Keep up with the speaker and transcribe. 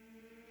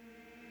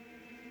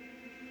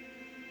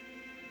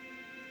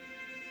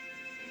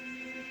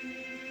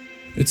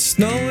It's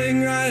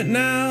snowing right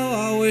now,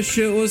 I wish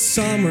it was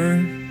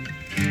summer.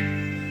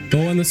 But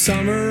when the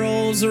summer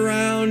rolls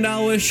around,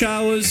 I wish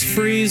I was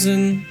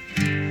freezing.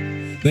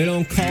 They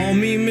don't call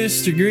me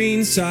Mr.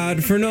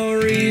 Greenside for no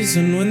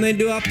reason. When they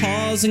do, I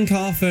pause and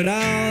cough it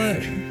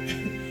out.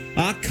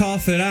 I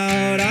cough it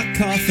out, I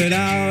cough it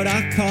out,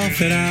 I cough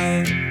it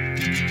out.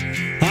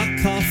 I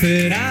cough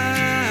it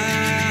out.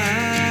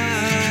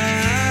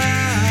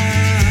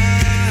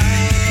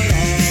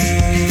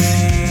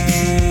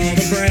 All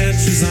the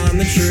branches on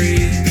the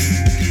tree,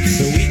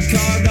 the we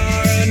carved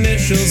our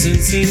initials and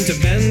seemed to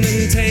bend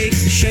and take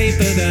the shape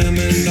of them.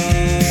 And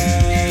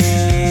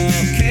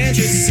oh, can't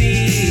you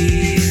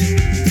see?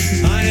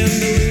 I am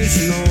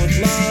delusional with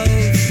love.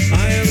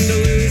 I am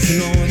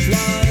delusional with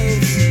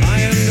love.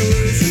 I am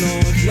delusional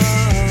with love.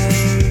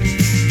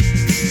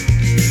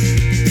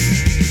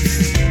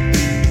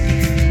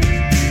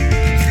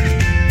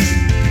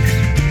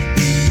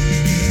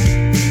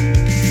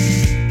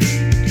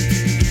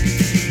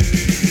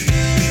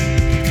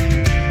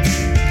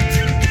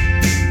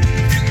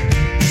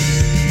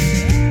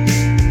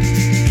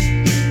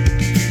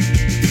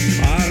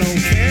 I don't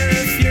care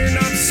if you're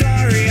not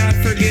sorry, I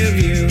forgive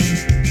you.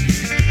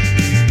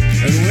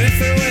 And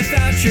with or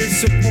without your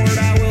support,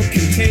 I will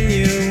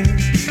continue.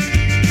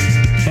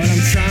 What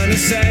I'm trying to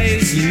say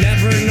is you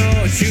never know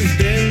what you've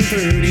been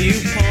through. Do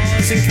you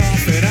pause and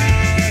cough it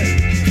out?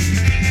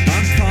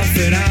 I cough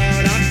it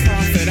out, I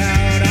cough it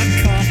out,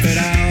 I cough it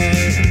out.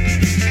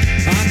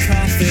 I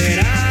cough it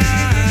out.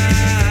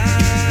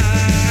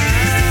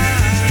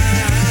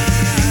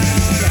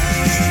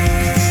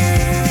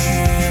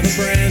 All the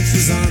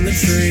branches on the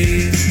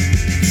tree,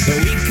 but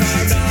we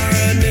carved our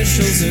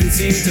initials and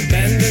seem to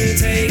bend and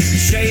take the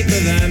shape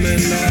of them.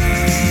 And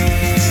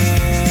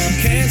oh,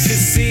 can't you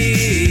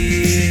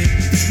see?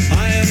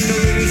 I am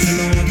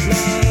delusional with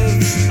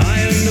love. I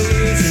am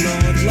delusional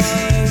with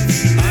love.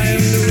 I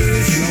am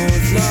delusional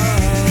with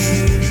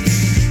love.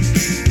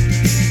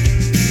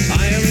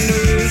 I am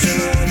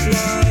delusional with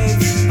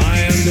love. I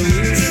am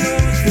delusional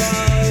with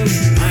love.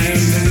 I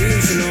am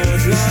delusional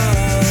with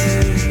love.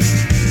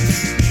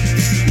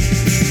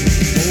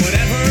 But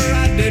whatever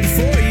I did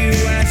for you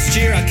last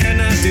year, I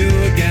cannot do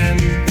again.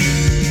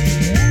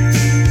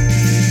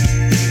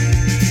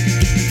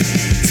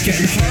 It's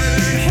getting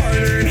harder and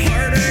harder and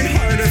harder and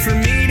harder for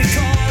me to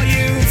call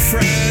you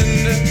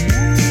friend.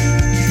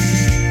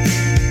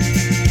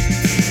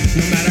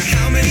 No matter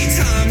how many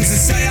times I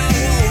say I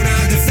won't,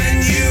 I'll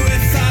defend you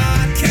if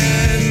I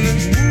can.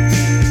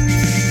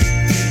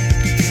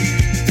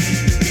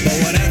 But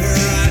whatever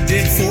I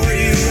did for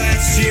you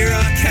last year,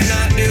 I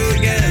cannot do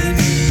again.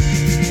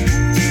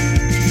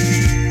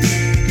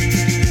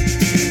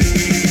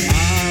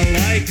 I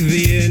like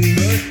the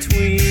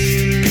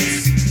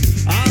in-betweens.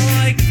 I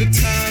like the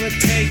time it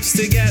takes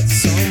to get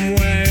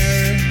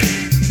somewhere.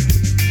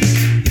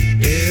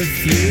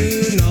 If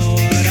you know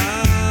what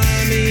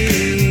I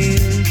mean,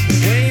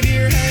 wave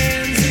your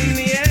hands in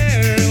the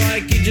air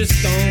like you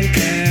just don't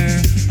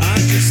care. I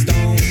just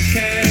don't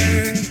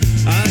care.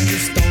 I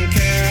just don't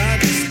care. I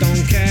just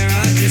don't care.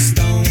 I just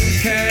don't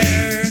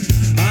care.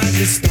 I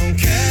just don't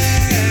care.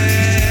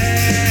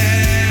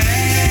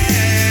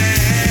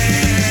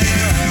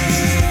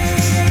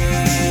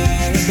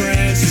 All the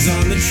branches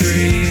on the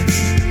tree,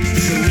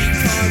 but we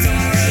carved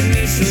our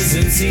initials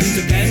and seem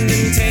to bend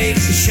and take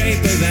the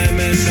shape of them.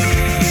 And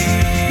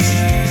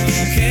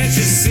oh, can't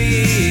you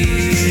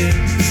see?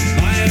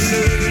 I am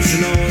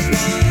delusional with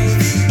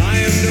love. I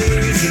am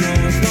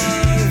delusional with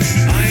love.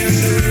 I am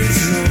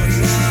delusional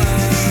with love.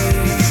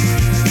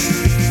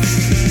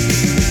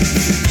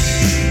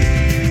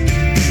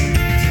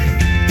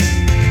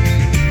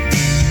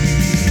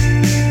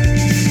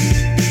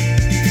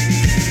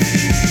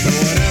 But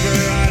whatever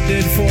I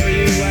did for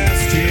you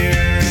last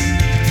year,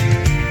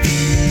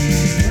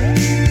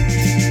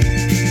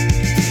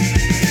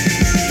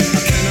 I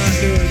cannot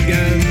do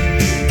again.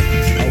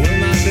 I will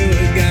not do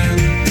again.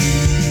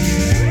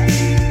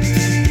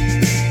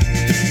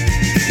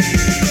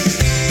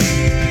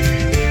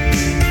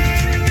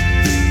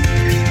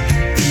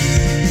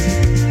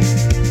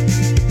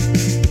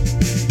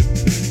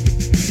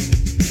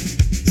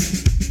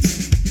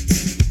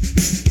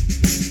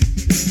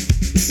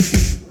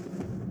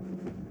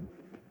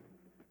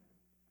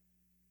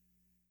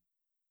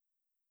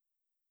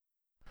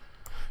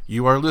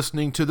 You are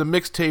listening to the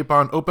Mixtape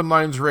on Open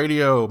Lines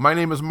Radio. My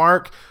name is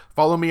Mark.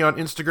 Follow me on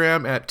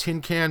Instagram at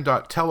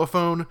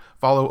tincan.telephone.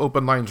 Follow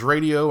Open Lines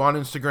Radio on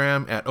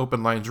Instagram at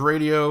Open Lines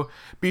Radio.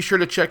 Be sure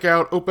to check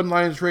out Open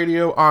Lines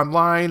Radio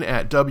online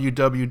at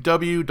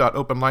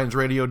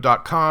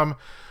www.openlinesradio.com.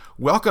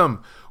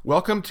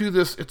 Welcome to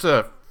this. It's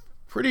a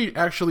pretty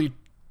actually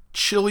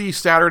chilly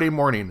Saturday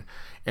morning,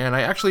 and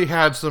I actually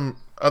had some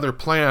other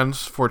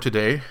plans for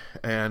today,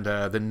 and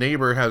the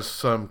neighbor has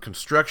some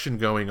construction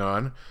going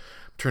on.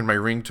 Turn my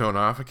ringtone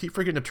off. I keep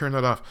forgetting to turn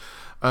that off.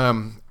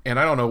 And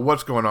I don't know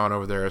what's going on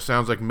over there. It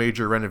sounds like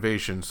major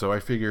renovation. So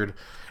I figured,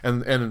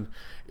 and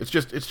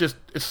it's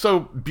so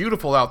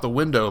beautiful out the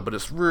window, but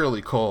it's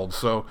really cold.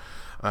 So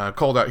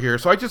cold out here.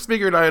 So I just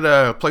figured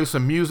I'd play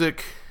some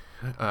music.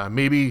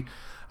 Maybe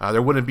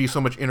there wouldn't be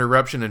so much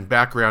interruption and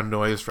background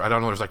noise. I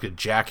don't know, there's like a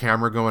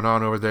jackhammer going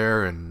on over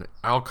there and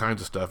all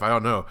kinds of stuff. I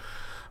don't know.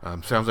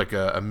 Sounds like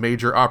a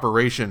major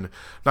operation.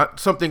 Not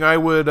something I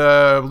would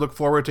look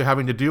forward to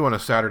having to do on a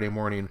Saturday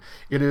morning.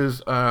 It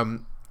is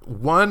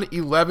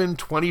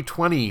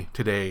 1/11/2020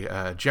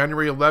 today,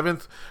 January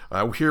 11th,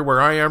 here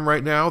where I am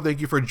right now.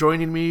 Thank you for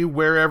joining me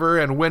wherever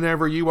and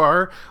whenever you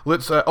are.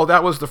 Let's.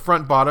 That was the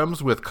Front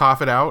Bottoms with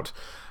Cough It Out.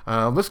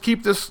 Let's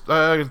keep this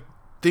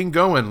thing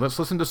going. Let's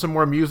listen to some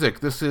more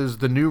music. This is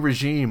The New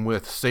Regime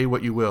with Say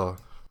What You Will.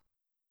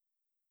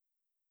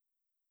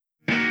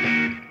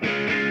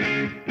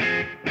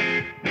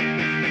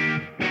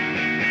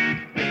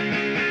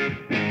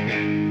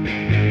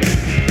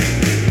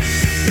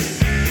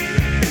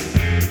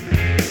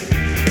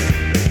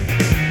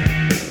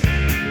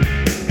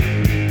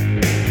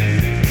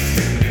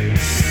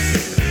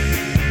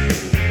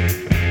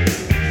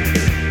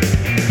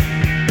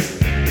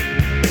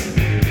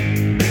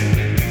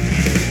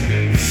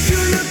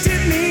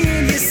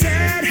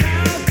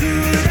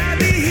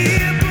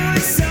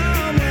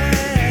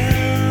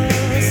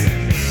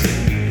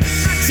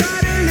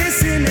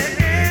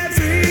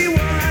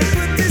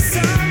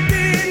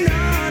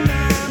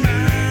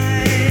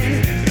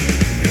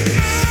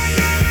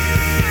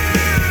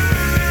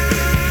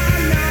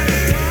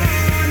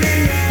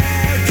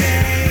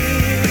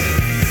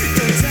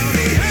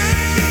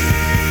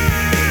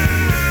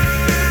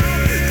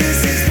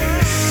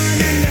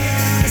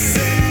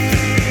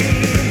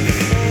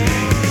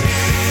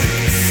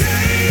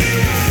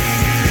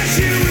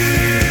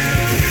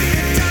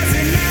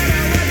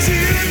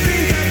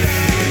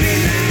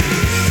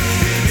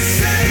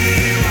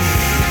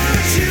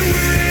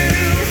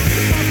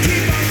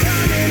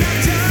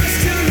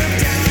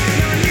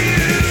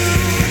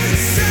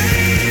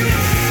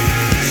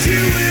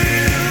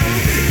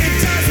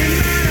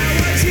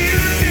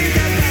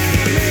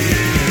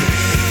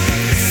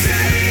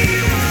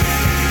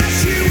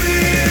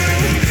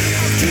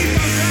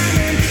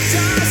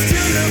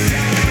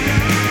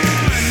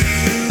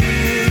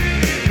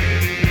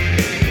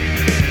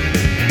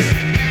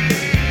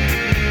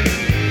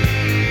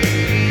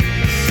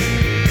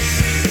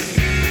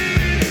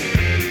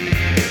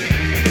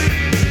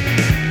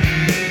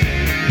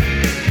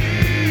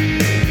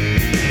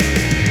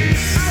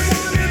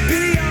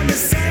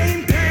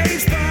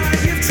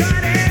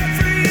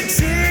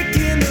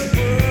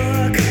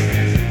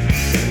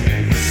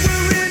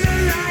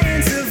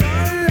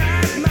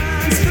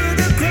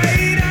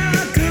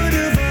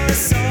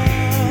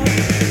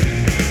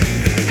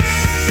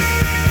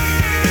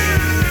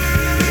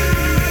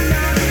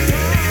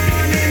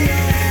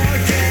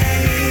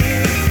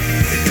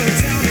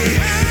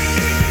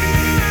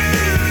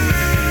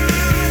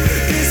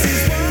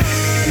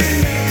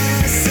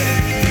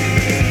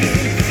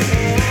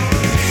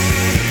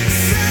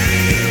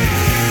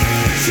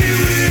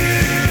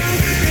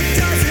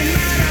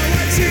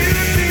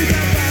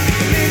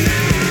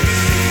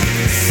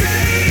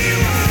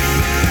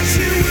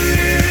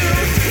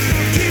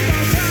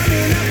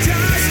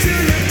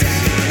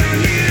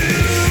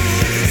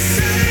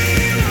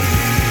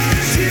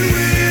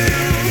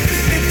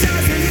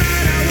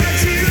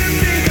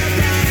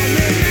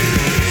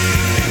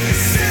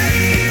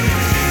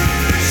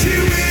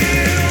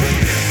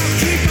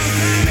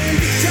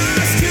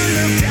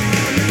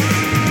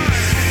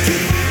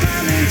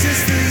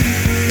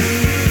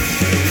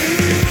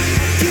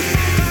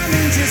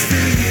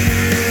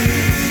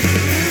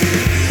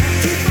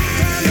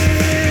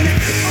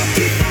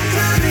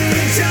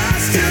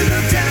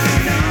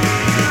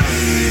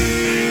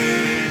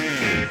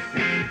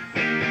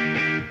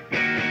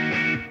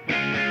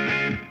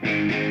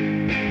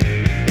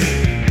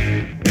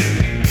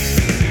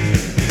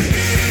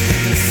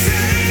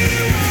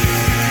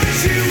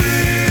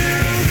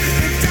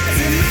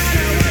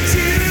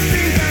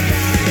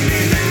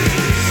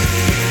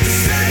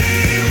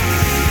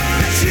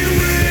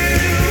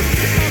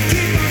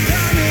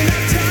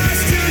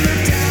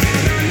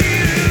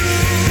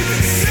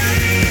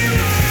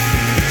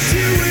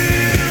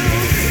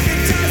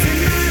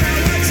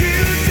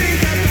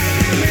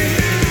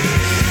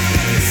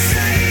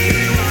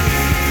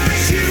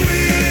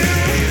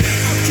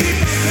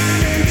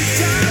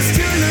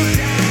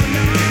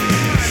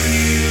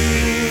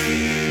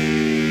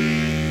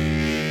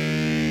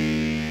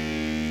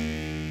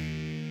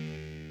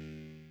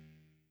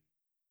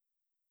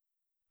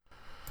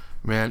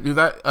 Man, dude,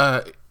 that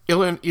I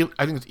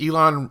think it's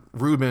Elon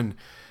Rubin,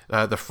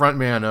 the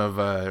frontman of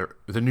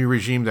the New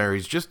Regime. There,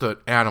 he's just an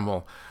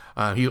animal.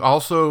 He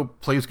also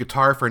plays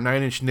guitar for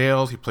Nine Inch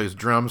Nails. He plays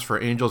drums for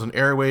Angels and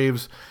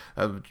Airwaves.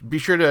 Be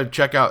sure to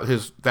check out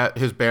his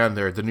band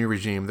there, the New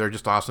Regime. They're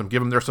just awesome.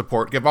 Give him their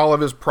support. Give all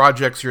of his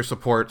projects your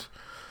support.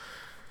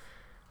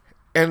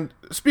 And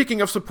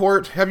speaking of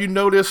support, have you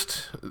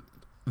noticed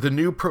the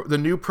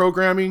new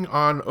programming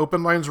on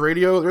Open Lines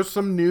Radio? There's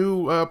some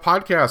new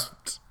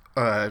podcasts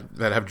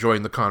that have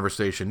joined the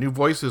conversation, new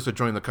voices to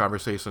join the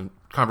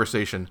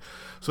conversation.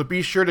 So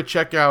be sure to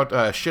check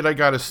out Shit I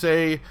Gotta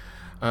Say,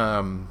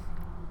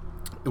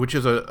 which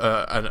is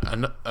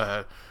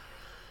I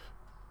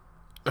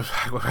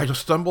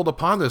just stumbled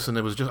upon this, and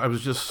I was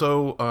just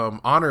so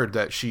honored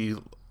that she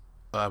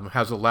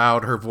has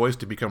allowed her voice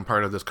to become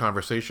part of this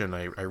conversation.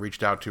 I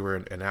reached out to her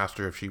and asked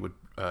her if she would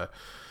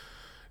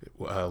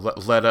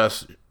let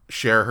us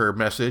share her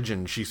message,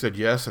 and she said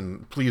yes.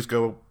 And please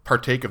go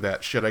partake of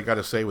that Shit I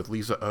Gotta Say with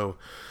Lisa O.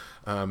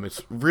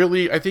 It's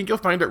really, I think you'll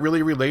find it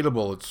really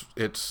relatable.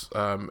 It's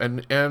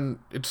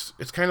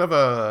kind of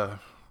a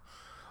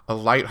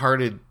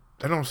lighthearted.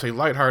 I don't say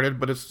lighthearted,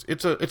 but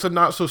it's a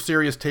not so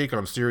serious take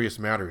on serious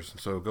matters.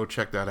 So go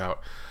check that out.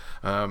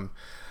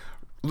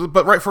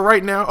 But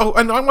right now,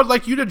 and I would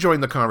like you to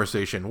join the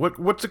conversation.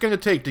 What's it going to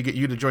take to get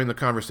you to join the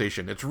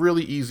conversation? It's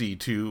really easy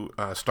to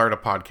start a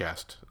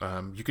podcast.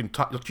 You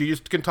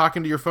just can talk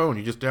into your phone.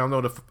 You just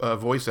download a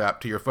voice app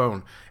to your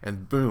phone,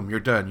 and boom, you're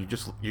done.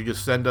 You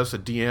just send us a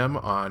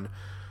DM on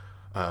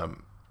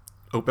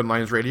Open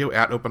Lines Radio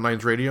at Open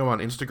Lines Radio on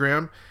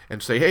Instagram,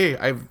 and say, hey,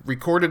 I've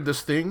recorded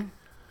this thing.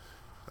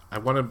 I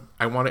want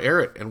to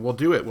air it, and we'll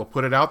do it. We'll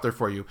put it out there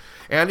for you.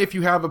 And if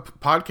you have a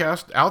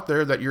podcast out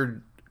there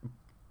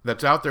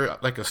that's out there,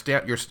 like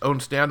your own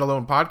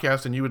standalone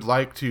podcast, and you would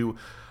like to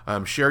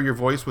share your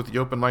voice with the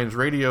Open Lines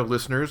Radio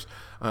listeners,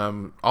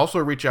 also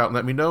reach out and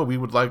let me know. We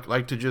would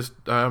like to just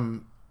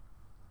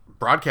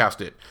broadcast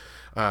it.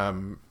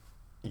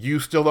 You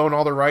still own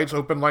all the rights.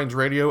 Open Lines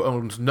Radio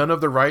owns none of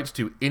the rights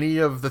to any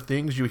of the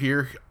things you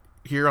hear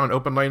here on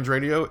Open Lines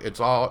Radio.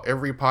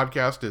 Every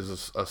podcast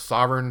is a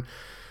sovereign,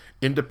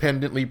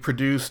 independently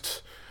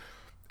produced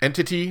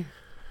entity,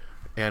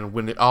 and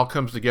when it all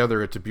comes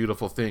together, it's a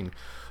beautiful thing.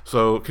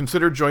 So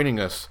consider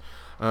joining us.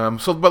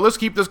 But let's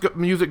keep this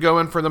music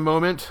going for the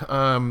moment.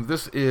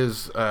 This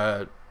is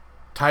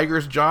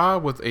Tiger's Jaw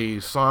with a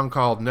song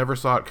called Never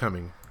Saw It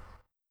Coming.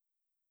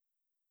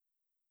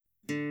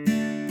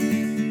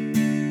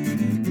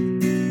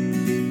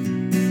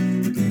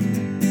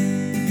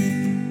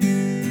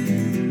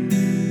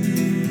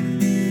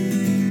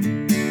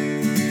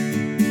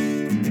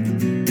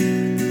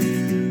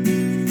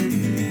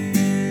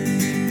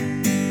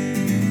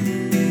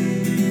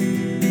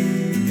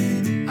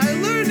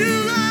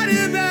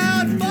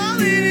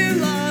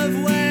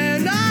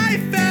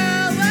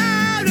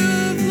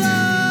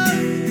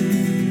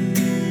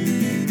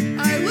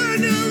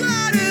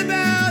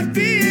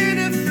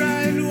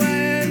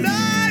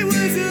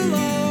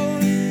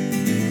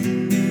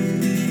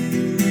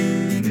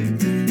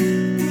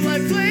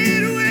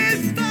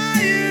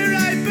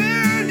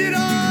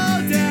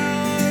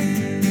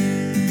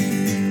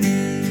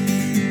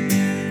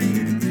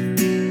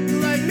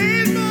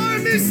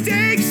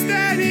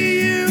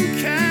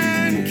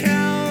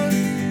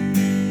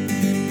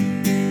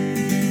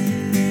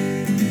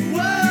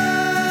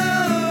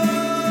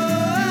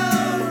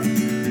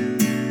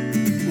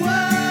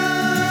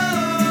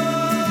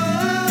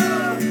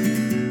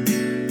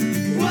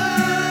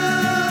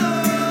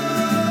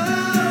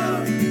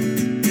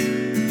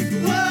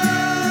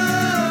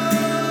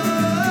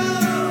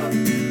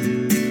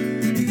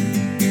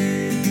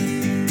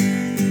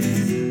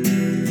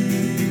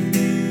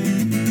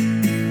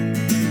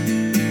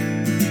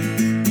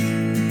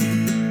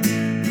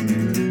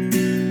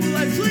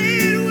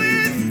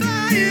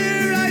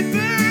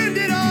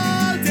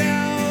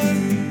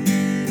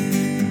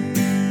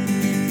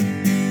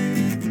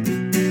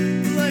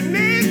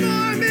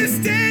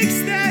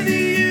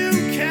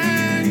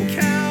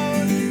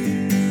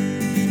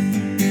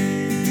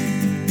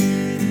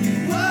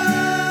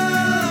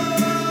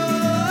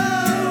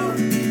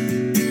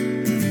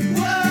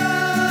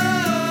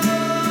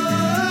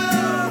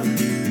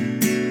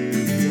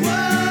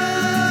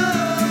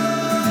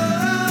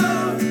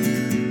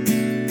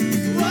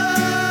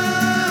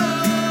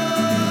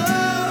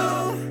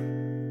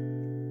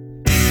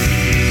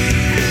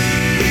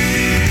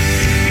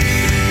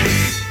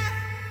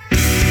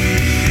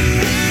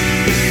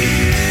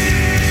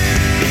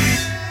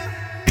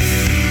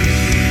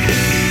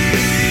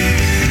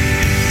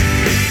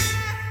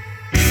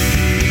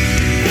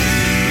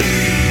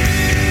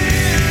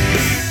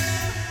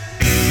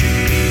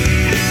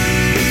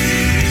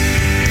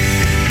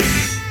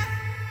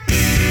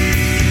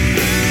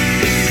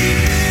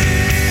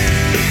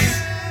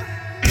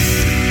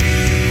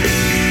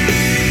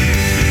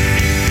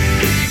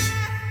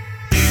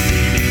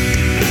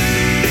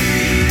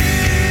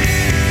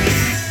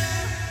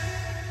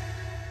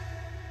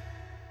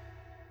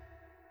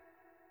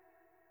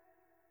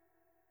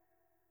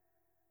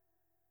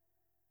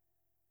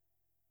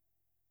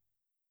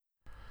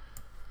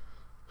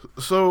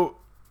 So,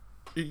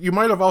 you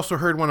might have also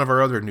heard one of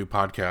our other new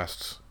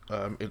podcasts.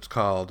 It's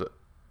called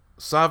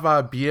Ça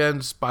va bien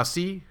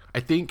spasi, I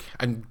think.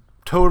 I'm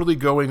totally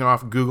going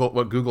off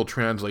what Google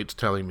Translate's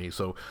telling me,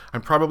 so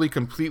I'm probably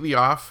completely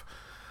off.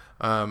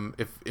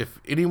 If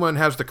anyone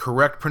has the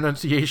correct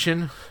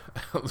pronunciation,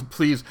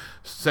 please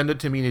send it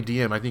to me in a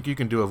DM. I think you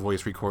can do a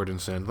voice record and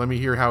send. Let me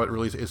hear how it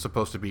really is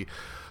supposed to be.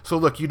 So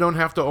look, you don't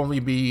have to only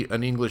be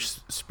an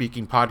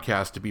English-speaking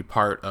podcast to be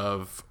part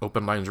of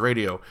Open Lines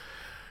Radio.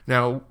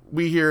 Now,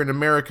 we here in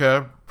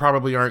America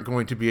probably aren't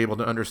going to be able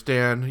to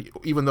understand,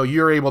 even though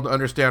you're able to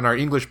understand our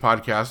English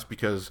podcast,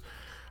 because,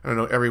 I don't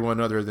know, everyone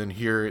other than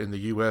here in the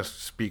U.S.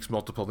 speaks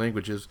multiple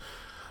languages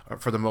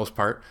for the most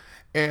part.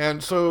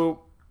 And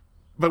so,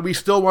 but we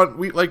still want,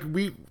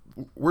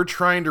 we're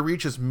trying to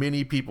reach as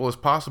many people as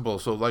possible.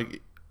 So,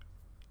 like,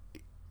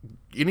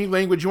 any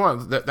language you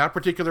want. That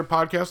particular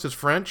podcast is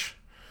French.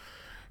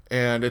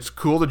 And it's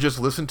cool to just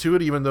listen to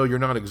it, even though you're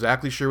not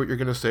exactly sure what you're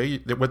going to say,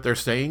 what they're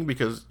saying,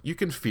 because you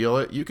can feel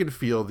it. You can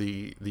feel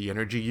the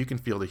energy. You can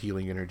feel the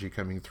healing energy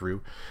coming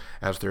through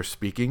as they're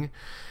speaking.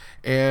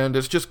 And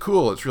it's just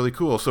cool. It's really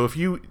cool. So if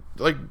you,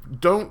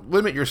 don't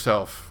limit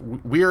yourself.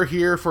 We are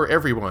here for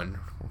everyone.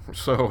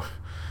 So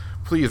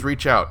please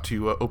reach out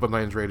to Open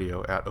Lines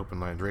Radio at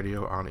Open Lines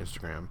Radio on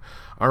Instagram.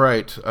 All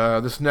right.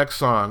 This next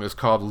song is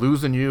called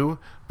Losing You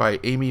by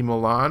Amy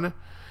Milan.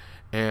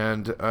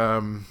 And,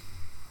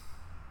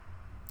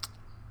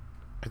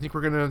 I think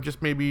we're going to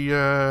just maybe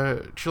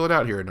chill it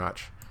out here a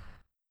notch.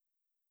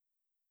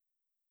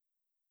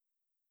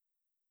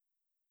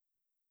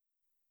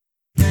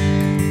 Your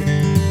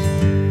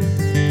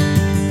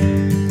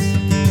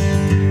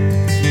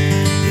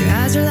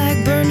eyes are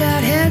like burned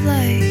out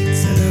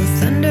headlights, a little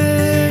thunder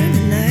in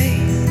the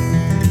night.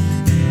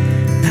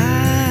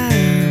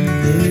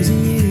 I'm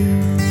losing you.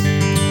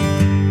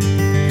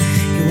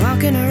 You're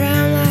walking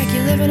around like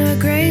you live in a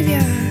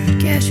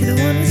graveyard. Guess you're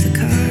the one with the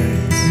cards.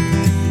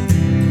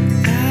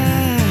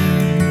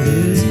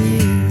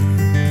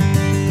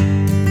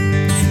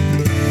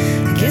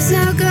 Guess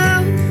I'll go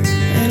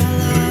and I'll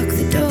lock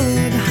the door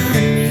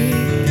behind me.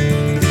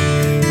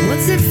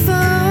 What's it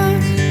for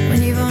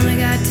when you've only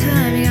got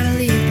time you gotta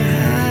leave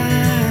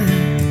behind?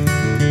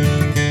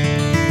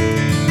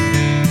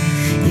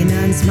 You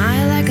nod and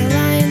smile like a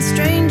lying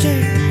stranger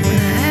when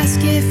I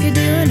ask you if you're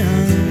doing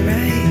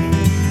alright.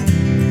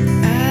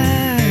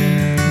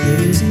 I'm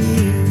losing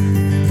you.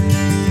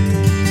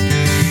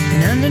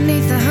 And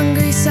underneath the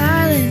hungry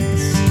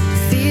silence,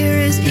 fear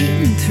is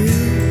eating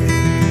through.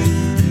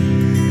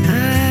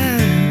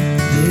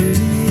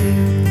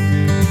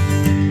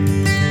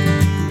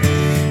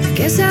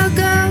 Guess I'll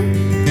go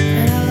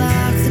and I'll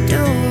lock the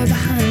door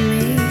behind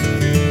me.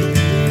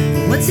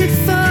 What's it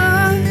for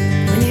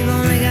when you've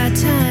only got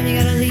time you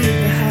gotta leave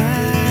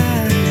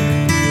behind?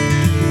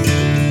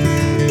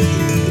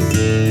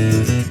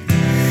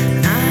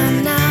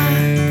 I'm not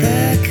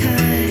the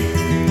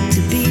kind to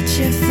beat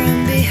you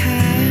from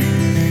behind.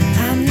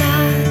 I'm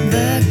not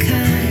the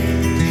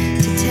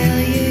kind to tell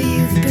you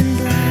you've been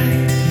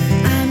blind.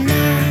 I'm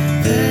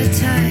not the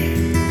type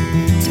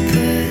to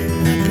put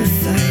up a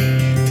fight.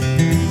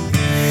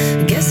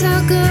 Guess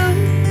I'll go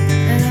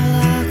and I'll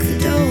lock the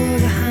door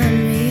behind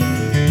me.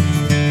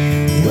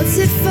 What's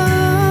it for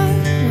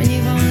when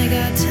you've only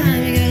got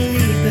time you gotta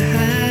leave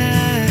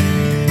behind?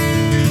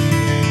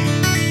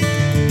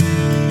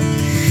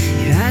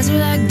 Your eyes are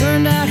like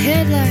burned out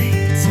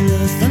headlights, a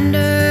little thunder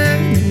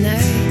in the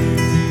night.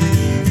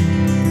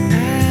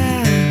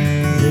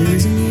 I'm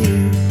losing you.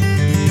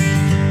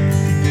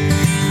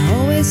 I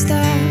always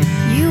thought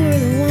you were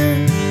the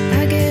one,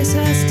 I guess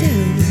I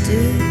still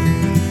do.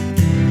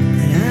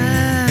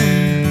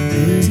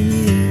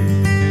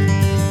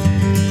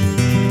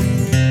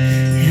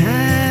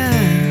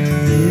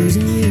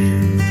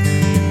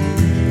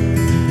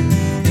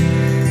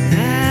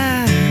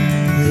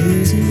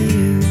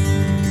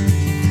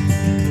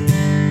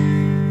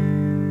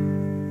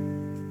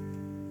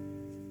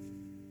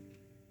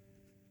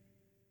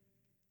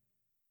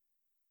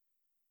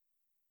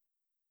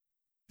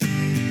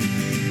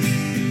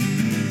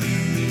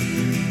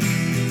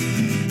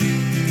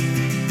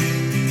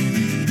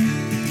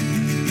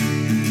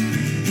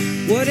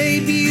 What a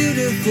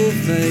beautiful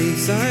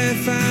face I have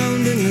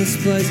found in this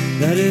place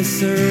that is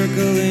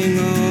circling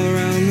all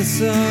around the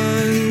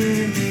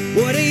sun.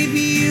 What a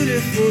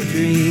beautiful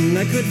dream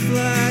that could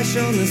flash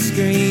on the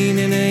screen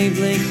in a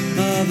blink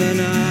of an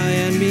eye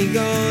and be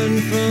gone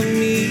from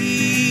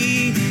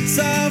me.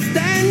 Soft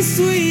and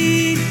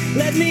sweet,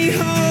 let me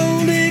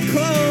hold it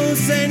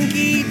close and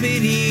keep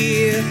it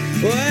here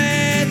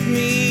with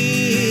me.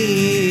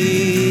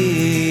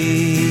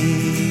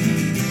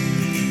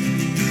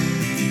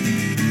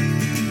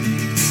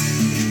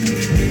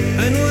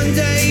 And one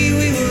day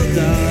we will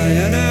die,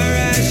 and our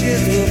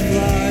ashes will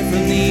fly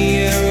from the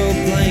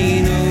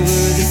aeroplane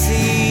over the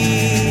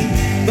sea.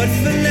 But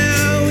for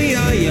now we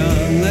are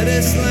young, let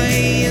us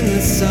lay in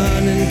the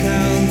sun and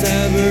count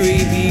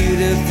every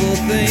beautiful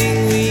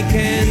thing we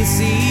can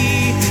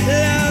see.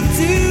 Love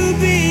to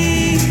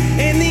be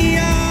in the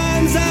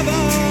arms of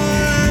all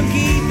I'm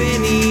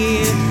keeping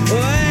here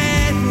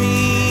with me.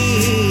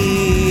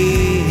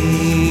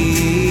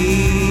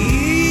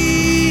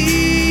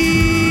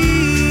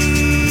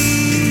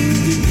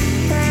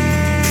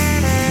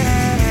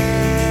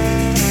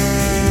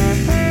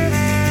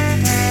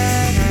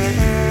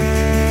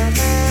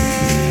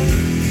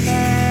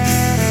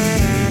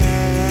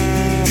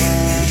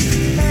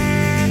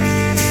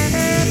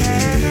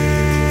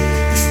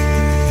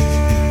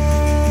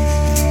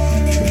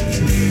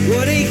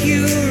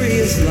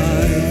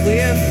 life. We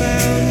have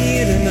found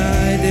you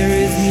tonight. There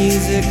is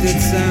music that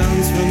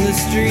sounds from the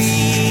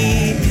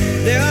street.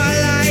 There are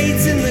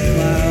lights in the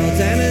clouds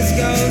and his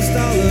ghost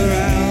all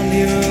around.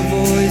 Hear a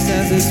voice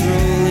as it's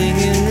rolling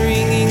and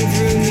ringing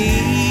through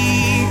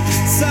me.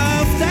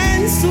 Soft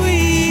and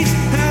sweet,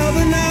 how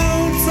the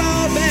notes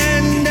all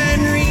bend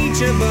and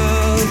reach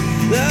above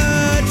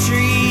the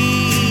tree.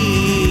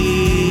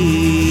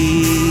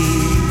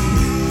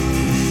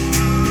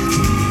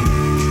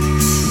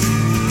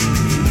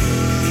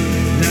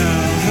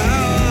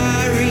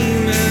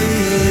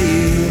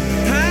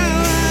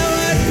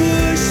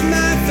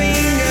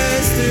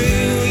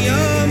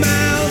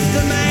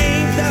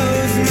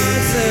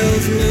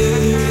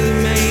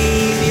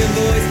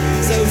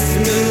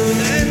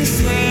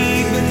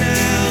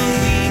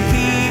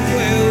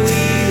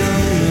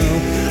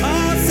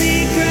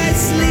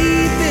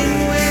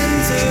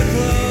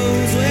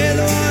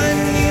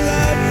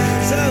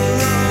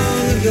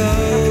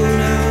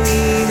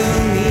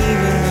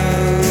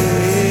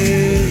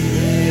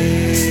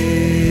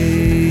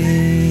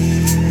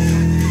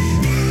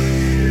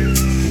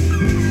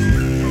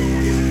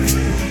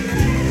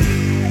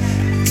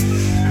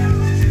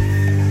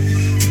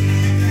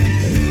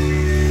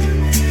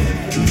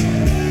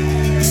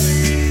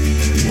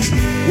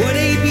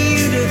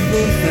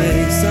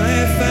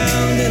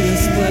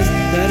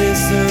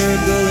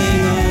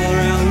 Circling all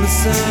around the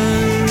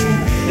sun.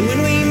 And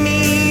when we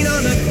meet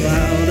on a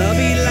cloud, I'll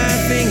be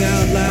laughing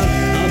out loud.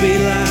 I'll be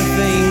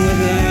laughing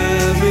with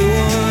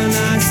everyone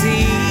I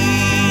see.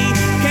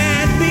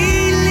 Can't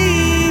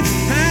believe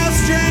how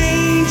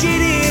strange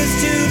it is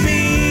to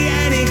be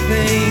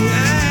anything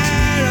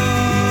at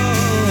all.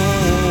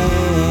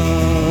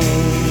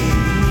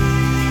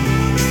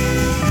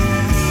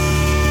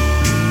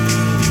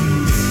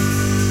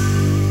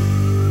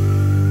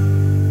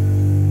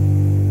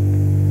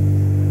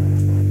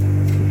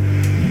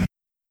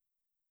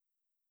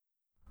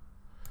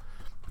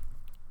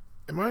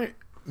 Am I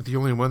the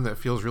only one that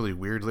feels really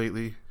weird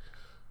lately?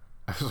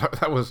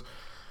 that was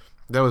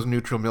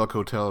Neutral Milk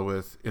Hotel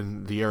with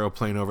In the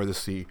Aeroplane Over the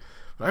Sea.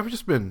 But I've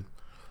just been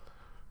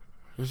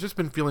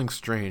feeling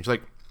strange.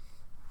 Like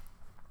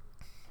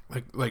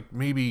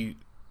maybe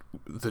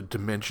the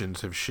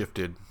dimensions have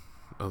shifted.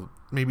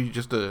 Maybe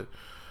just a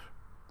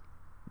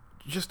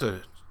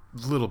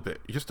little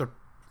bit, just a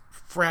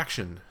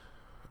fraction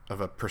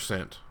of a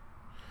percent.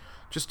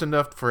 Just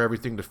enough for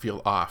everything to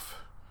feel off,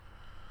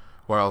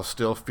 while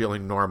still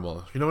feeling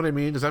normal. You know what I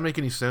mean? Does that make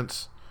any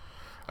sense?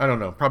 I don't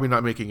know. Probably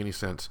not making any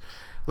sense.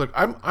 Look,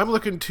 I'm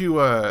looking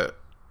to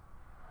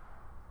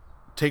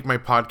take my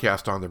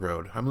podcast on the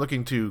road. I'm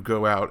looking to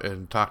go out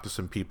and talk to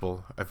some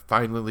people. I've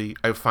finally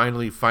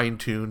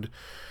fine-tuned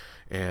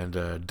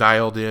and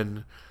dialed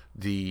in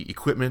the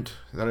equipment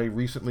that I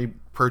recently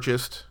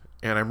purchased,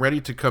 and I'm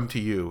ready to come to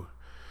you.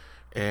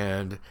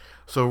 And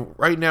so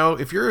right now,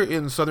 if you're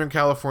in Southern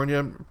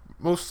California,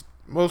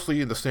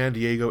 mostly in the San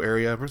Diego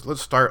area,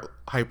 let's start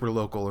hyper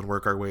local and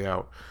work our way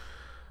out.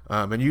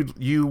 And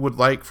you would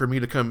like for me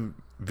to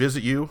come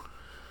visit you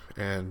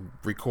and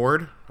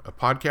record a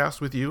podcast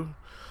with you,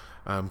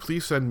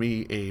 please send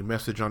me a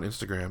message on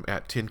Instagram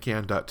at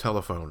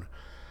tincan.telephone.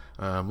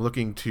 I'm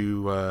looking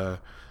to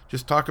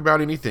just talk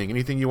about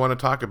anything you want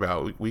to talk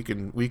about. We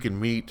can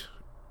meet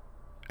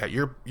at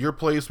your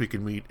place. We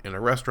can meet in a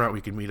restaurant.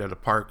 We can meet at a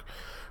park.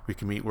 We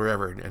can meet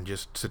wherever and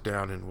just sit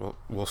down and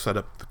we'll set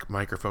up the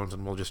microphones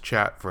and we'll just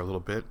chat for a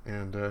little bit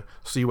and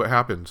see what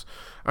happens.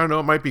 I don't know,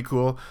 it might be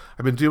cool.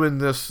 I've been doing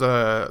this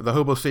the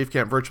Hobo Safe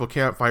Camp virtual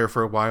campfire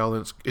for a while,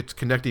 and it's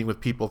connecting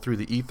with people through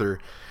the ether,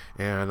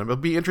 and it'll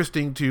be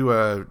interesting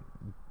to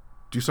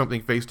do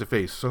something face to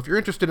face. So if you're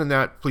interested in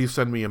that, please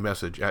send me a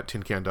message at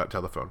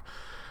tincan.telephone.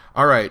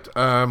 All right,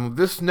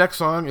 this next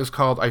song is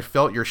called I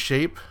Felt Your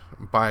Shape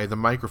by The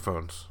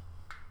Microphones.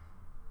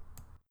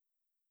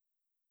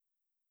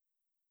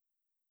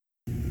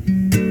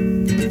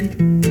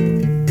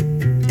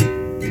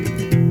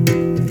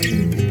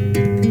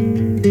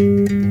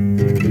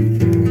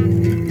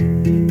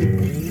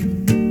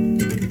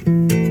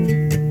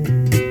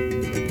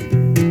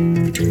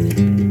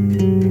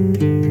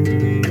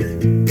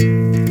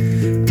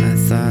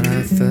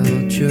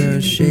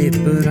 Shape,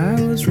 but I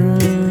was wrong.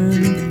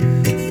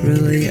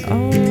 Really,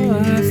 all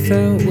I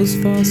felt was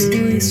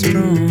falsely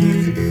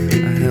strong.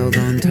 I held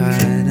on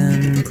tight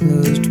and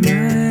closed my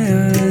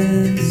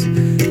eyes.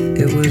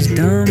 It was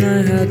dumb,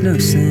 I had no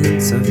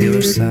sense of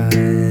your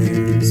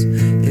size.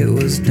 It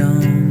was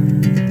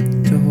dumb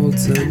to hold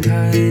so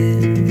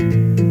tight.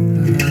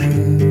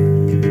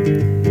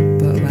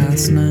 But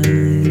last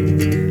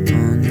night,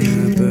 on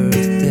your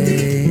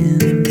birthday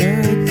in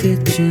the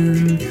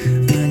kitchen,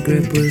 my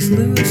grip was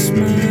loose,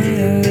 my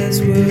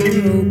eyes were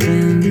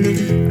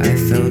open. I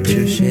felt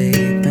your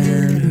shape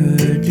and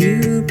heard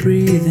you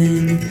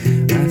breathing.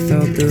 I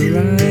felt the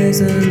rise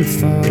and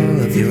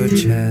fall of your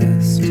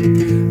chest.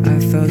 I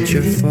felt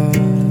your fall,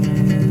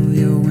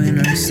 your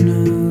winter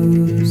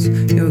snows,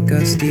 your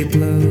gusty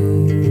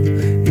blow,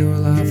 your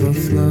lava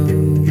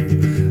flow.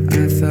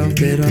 I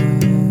felt it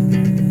all,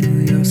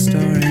 your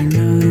starry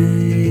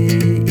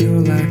night, your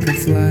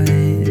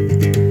flight.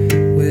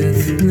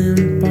 With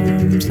limp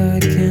arms I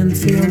can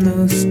feel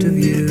most of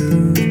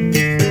you.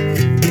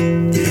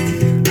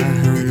 I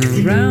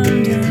hung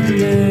around your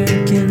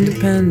neck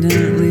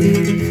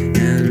independently,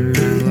 and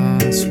my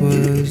loss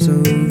was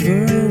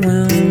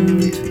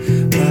overwhelmed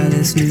by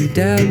this new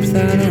depth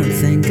I don't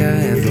think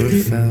I ever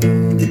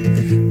felt.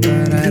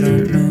 But I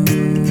don't know,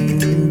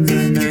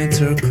 my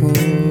nights are cold,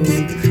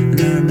 and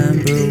I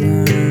remember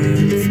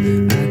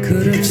warmth. I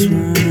could have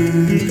sworn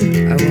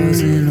I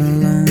wasn't alone.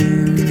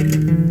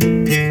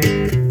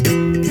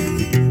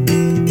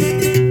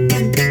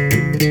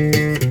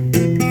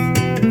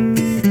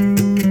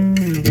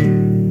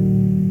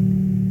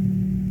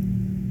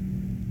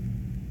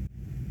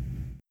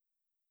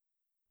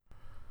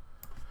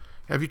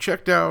 Have you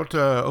checked out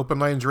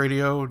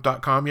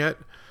openlinesradio.com yet?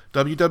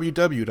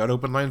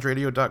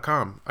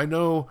 www.openlinesradio.com. I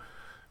know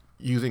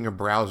using a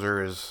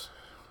browser is,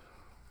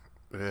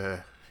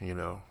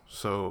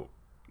 so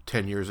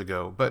 10 years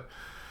ago, but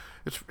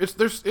it's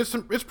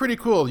pretty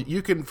cool.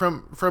 You can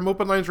from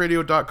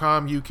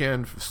openlinesradio.com you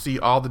can see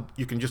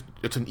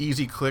it's an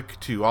easy click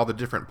to all the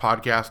different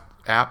podcast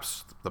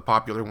apps, the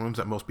popular ones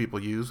that most people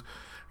use.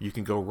 You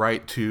can go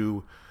right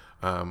to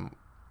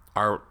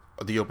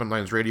the Open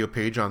Lines Radio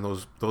page on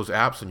those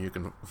apps, and you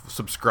can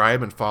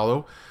subscribe and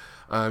follow.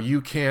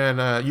 You can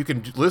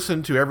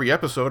listen to every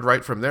episode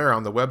right from there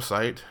on the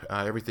website.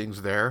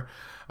 Everything's there,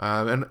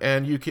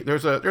 and you can,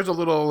 there's a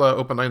little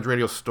Open Lines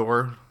Radio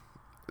store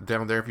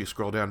down there if you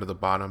scroll down to the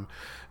bottom.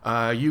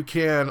 You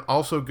can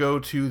also go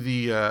to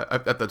the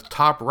at the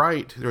top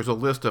right. There's a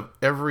list of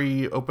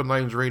every Open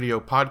Lines Radio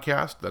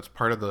podcast that's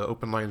part of the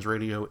Open Lines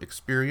Radio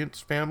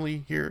experience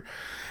family here,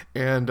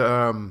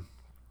 and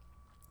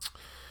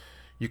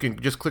you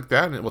can just click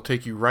that and it will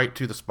take you right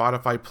to the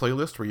Spotify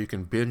playlist where you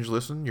can binge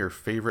listen your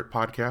favorite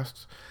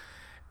podcasts.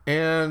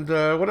 And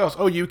what else?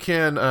 Oh, you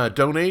can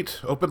donate.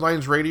 Open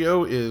Lines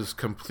Radio is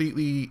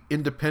completely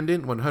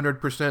independent,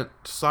 100%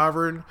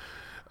 sovereign.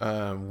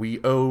 We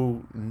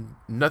owe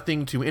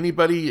nothing to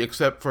anybody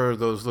except for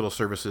those little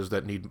services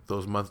that need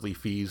those monthly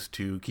fees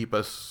to keep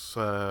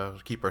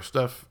our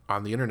stuff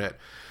on the internet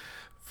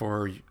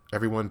for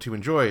everyone to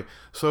enjoy.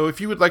 So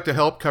if you would like to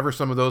help cover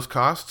some of those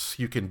costs,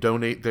 you can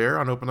donate there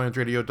on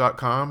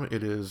openlinesradio.com.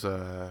 It is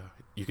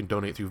you can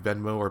donate through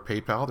Venmo or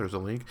PayPal. There's a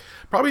link.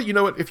 Probably, you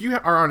know what, if you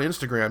are on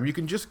Instagram, you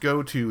can just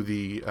go to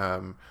the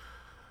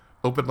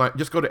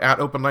just go to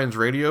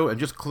 @OpenLinesRadio and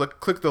just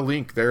click the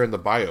link there in the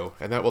bio,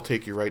 and that will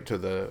take you right to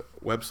the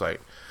website.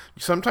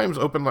 Sometimes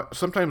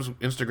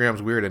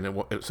Instagram's weird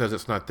and it says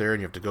it's not there,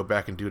 and you have to go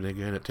back and do it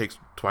again. It takes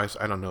twice.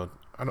 I don't know.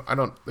 I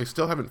don't. They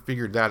still haven't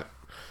figured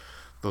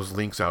those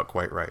links out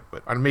quite right,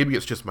 but maybe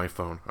it's just my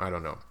phone. I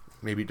don't know.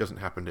 Maybe it doesn't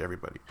happen to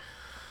everybody.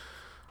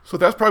 So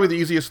that's probably the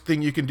easiest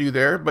thing you can do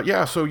there. But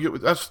yeah, so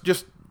that's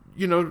just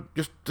to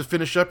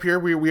finish up here.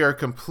 We are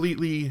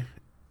completely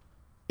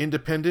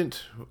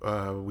independent.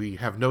 We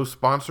have no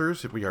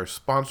sponsors. We are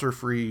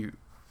sponsor-free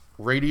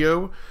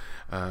radio,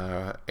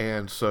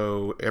 and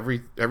so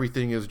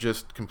everything is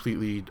just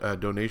completely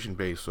donation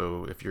based.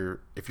 So if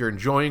you're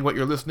enjoying what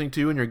you're listening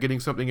to and you're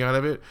getting something out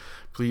of it,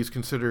 please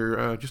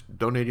consider just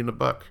donating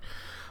 $1.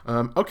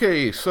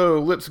 Okay, so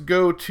let's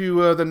go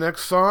to the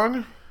next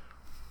song,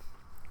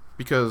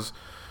 because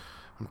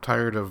I'm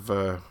tired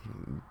of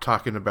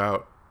talking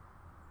about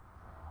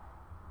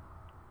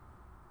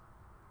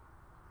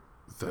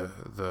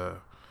the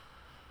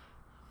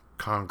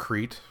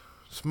concrete.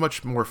 It's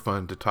much more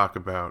fun to talk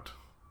about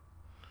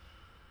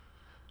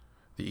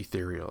the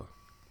ethereal.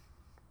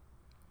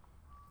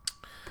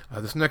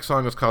 This next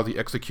song is called "The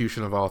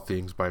Execution of All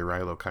Things" by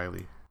Rilo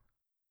Kiley.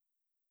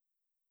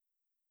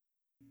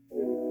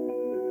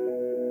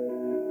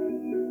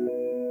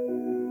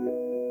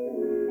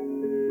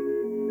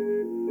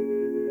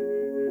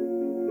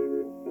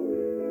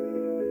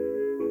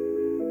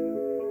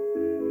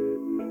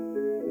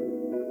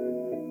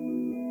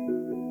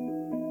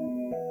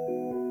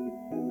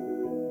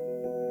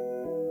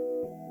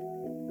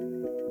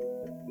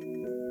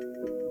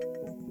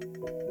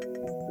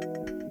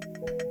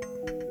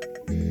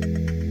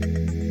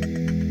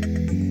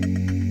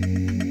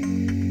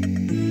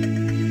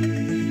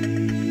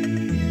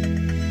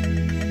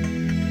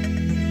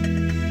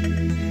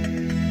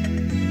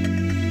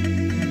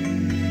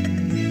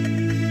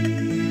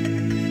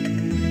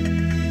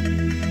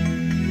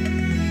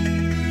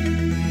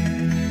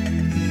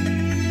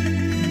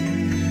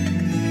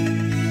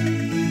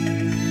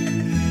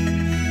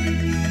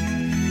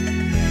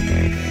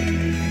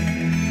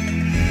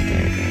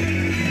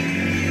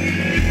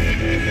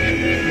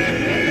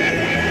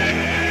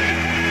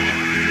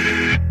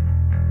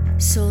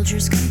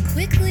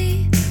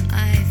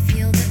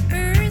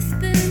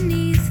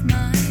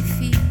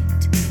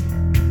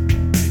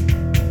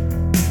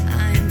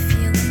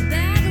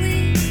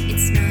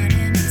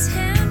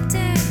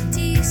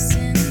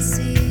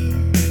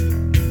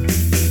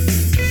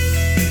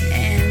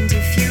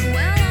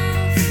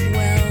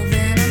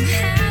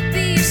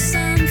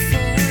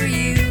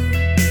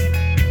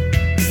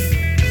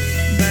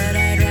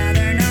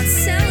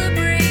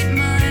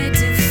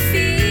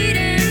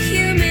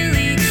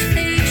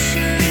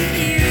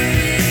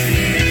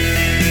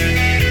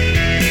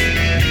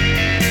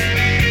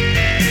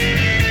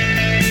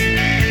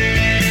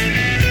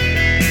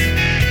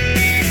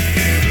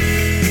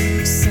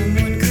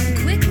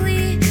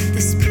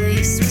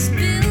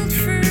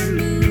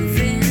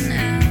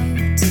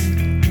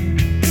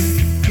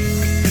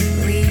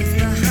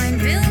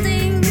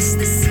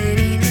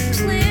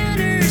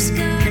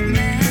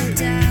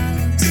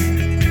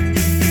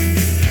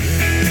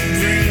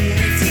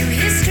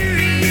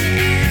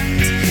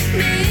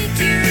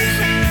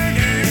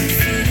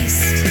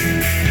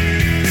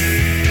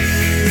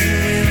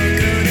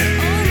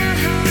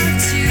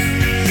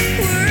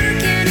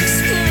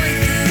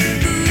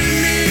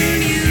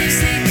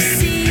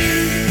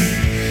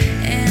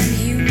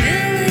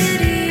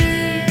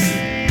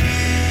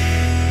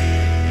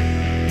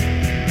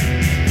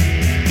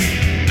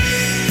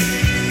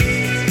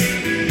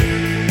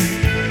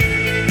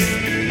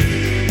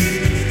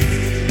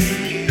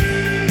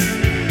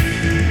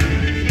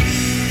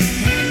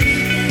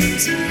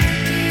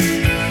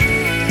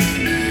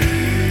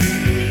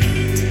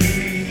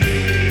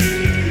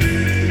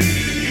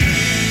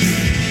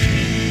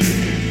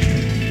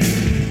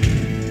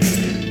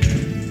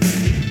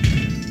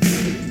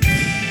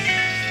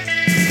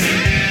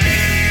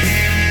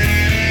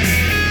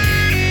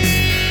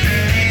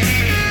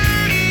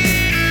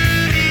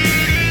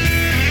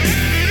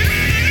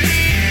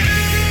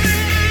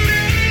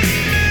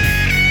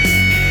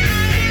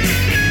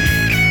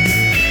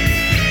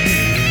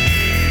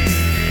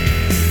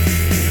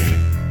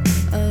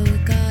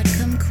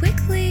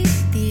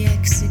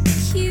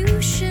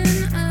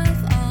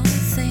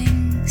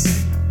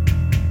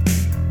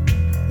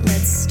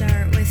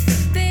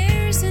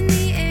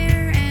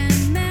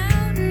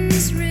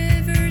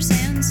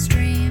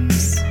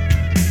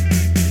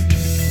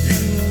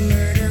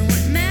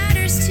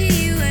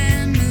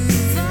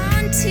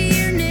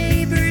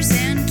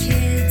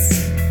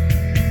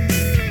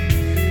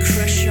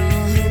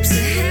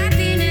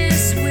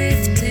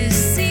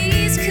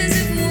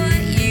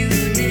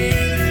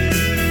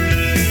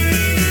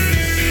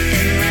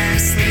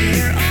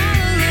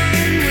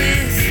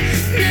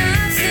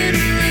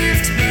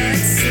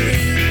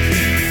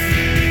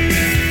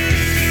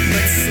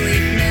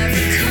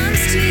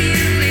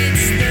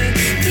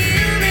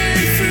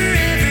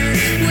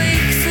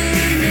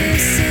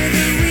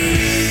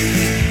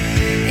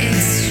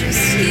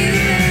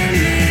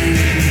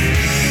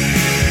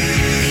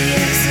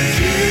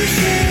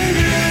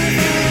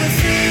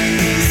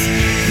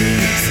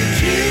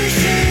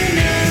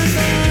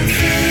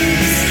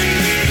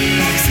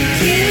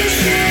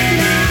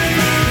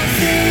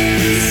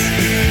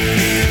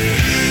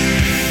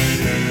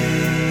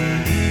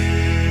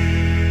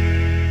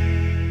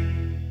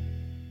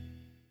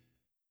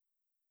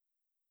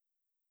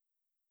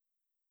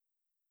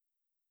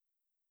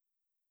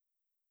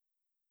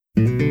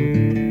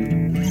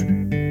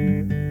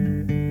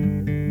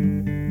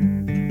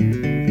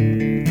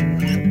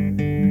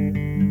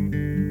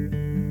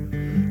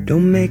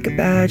 make a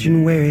badge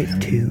and wear it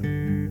too.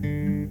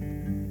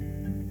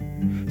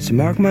 So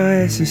mark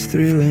my S's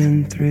through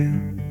and through.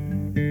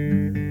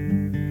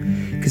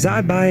 'Cause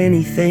I'd buy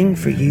anything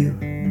for you.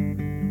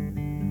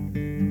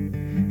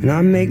 And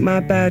I make my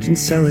badge and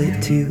sell it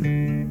too.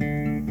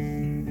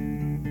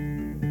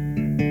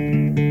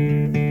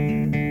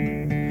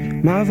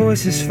 My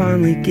voice is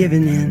finally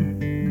giving in.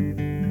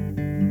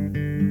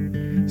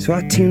 So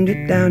I tuned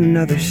it down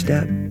another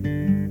step.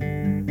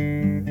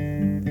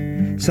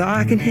 So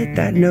I can hit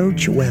that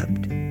note you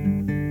wept.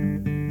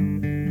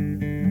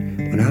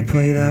 When I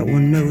play that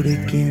one note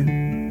again.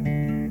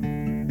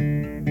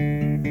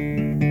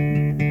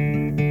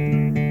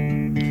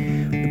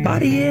 The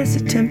body is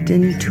a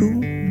tempting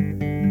tool.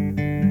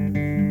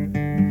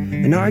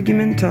 An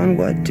argument on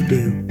what to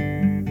do.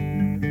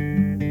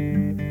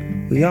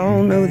 We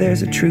all know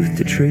there's a truth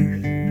to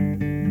truth.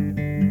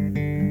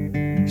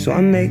 So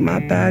I make my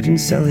badge and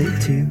sell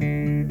it too.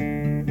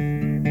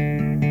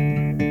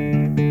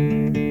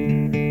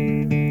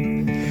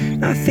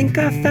 I think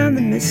I found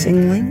the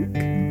missing link.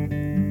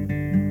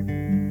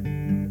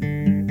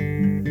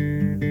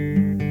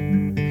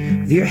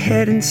 With your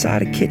head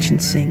inside a kitchen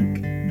sink.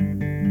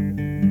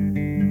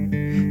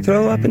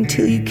 Throw up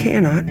until you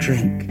cannot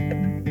drink.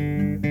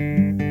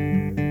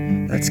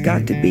 That's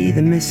got to be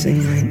the missing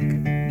link.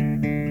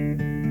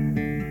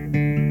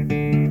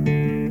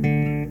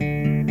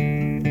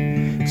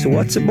 So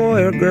what's a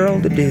boy or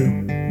girl to do?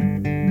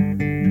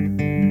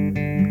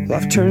 Well,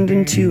 I've turned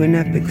into an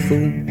epic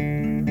fool.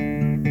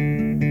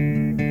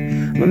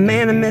 I'm a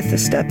man, a myth, a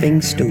stepping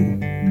stool.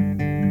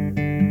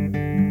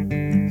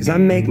 'Cause I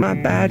make my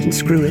badge and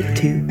screw it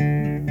too.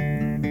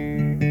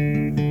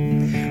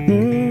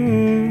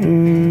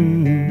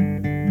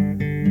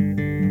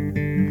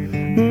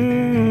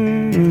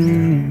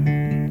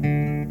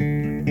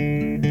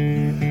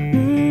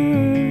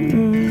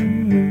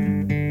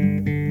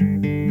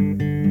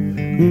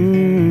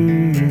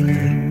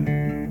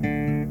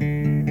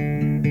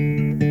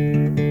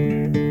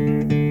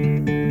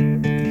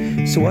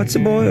 So what's a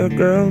boy or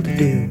girl to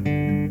do?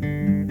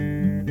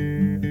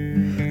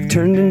 I've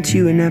turned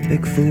into an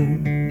epic fool.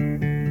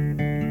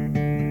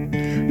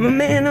 I'm a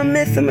man, a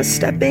myth, I'm a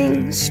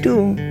stepping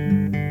stool.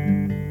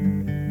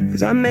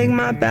 'Cause I make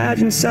my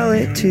badge and sell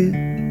it too.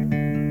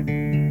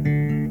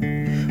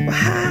 Well,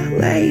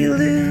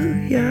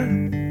 hallelujah.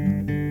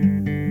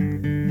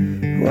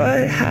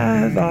 What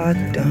have I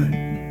done?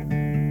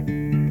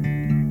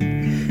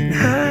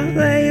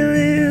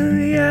 Hallelujah.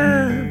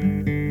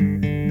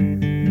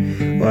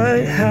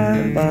 What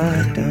have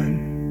I done?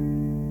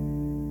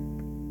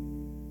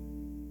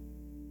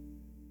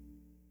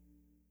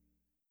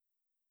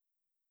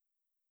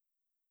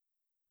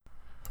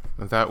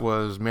 That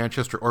was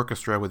Manchester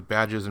Orchestra with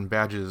Badges and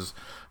Badges.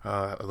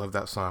 I love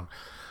that song.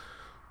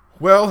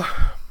 Well,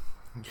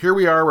 here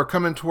we are. We're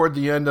coming toward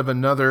the end of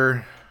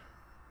another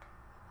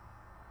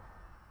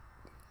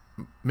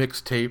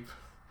mixtape.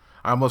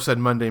 I almost said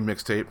Monday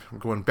mixtape. I'm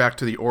going back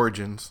to the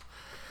origins.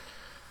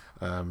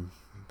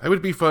 It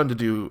would be fun to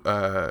do.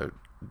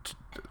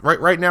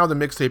 Right now, the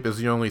mixtape is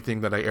the only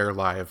thing that I air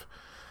live,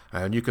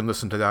 and you can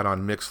listen to that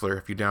on Mixlr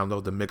if you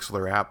download the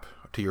Mixlr app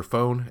to your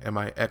phone,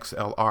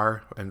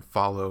 MIXLR, and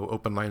follow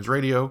Open Lines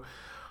Radio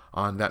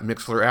on that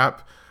Mixlr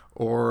app,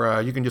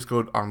 or you can just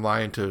go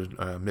online to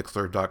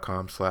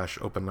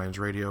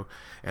mixlr.com/openlinesradio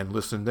and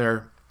listen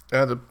there.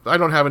 I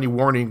don't have any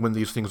warning when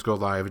these things go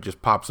live. It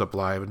just pops up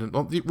live, and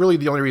really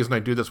the only reason I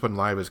do this one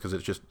live is because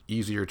it's just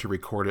easier to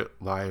record it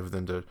live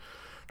than to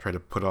try to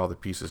put all the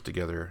pieces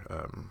together.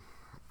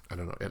 I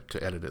don't know,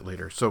 to edit it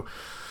later. So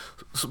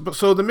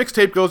the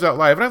mixtape goes out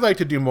live, and I'd like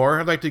to do more.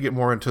 I'd like to get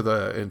more into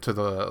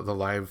the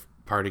live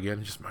part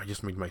again. I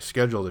just need my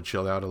schedule to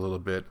chill out a little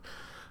bit.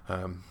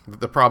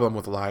 The problem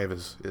with live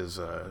is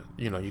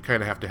you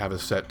kind of have to have a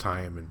set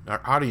time, and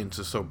our audience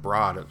is so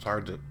broad. It's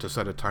hard to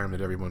set a time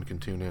that everyone can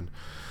tune in.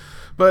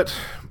 But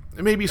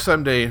maybe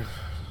someday,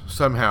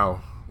 somehow,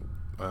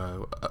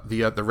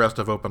 the rest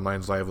of Open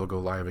Lines Live will go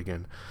live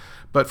again.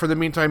 But for the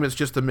meantime, it's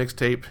just a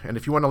mixtape. And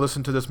if you want to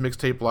listen to this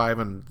mixtape live,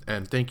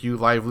 and thank you,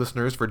 live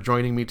listeners, for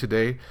joining me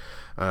today.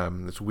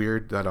 It's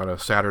weird that on a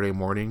Saturday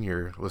morning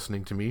you're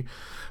listening to me.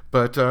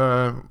 But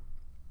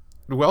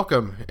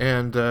welcome.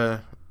 And,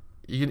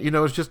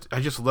 it's just, I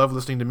just love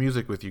listening to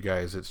music with you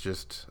guys. It's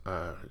just,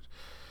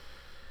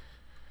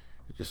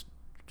 it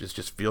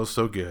just feels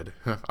so good.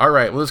 All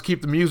right, well, let's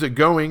keep the music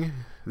going.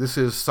 This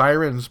is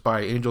Sirens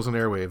by Angels and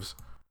Airwaves.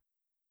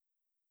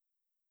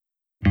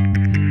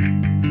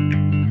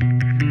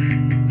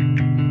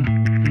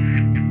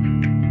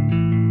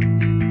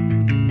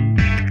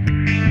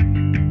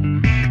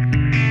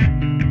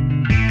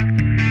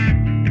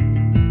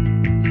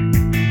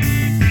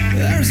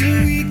 There's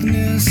a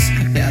weakness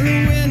at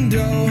the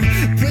window.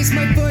 Place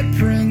my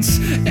footprints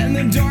in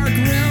the dark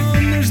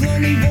room. There's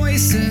lonely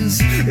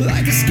voices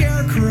like a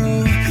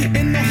scarecrow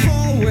in the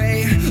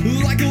hallway,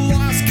 like a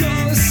lost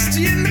ghost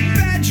in the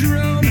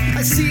bedroom.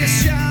 I see a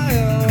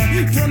shadow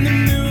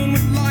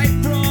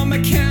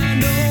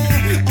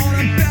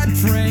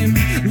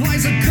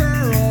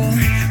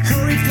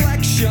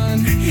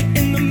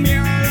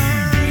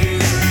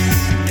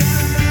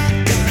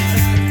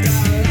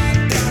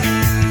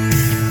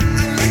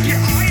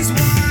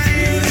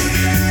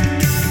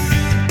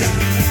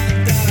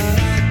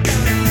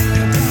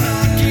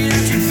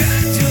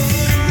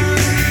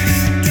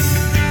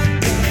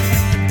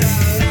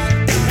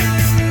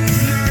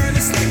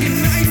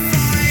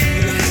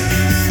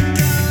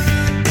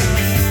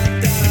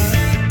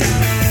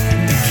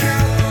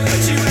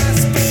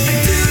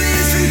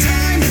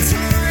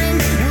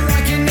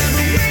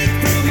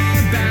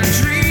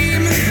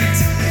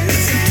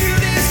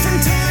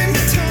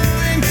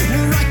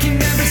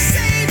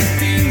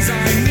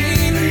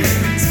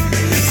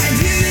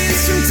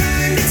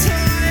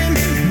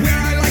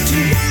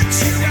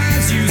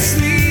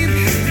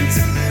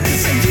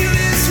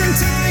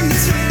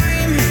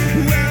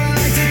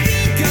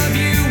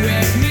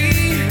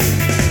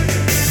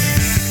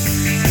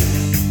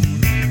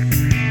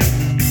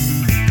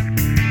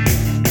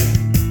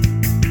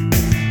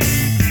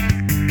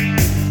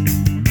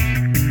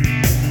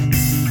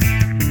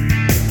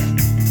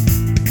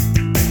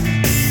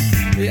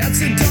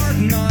it's a dark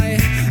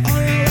night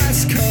on the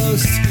west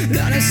coast.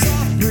 Then a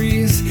soft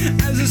breeze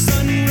as the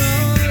sun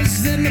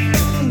rose. Then the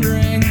phone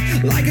rang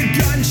like a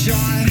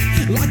gunshot,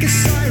 like a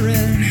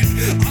siren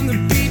on the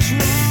beach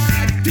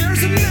rod.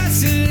 There's a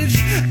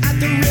message at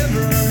the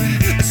river,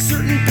 a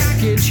certain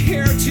package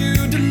here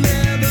to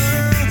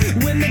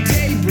deliver. When the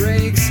day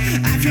breaks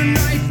after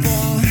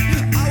nightfall,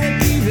 I will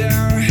be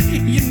there.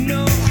 You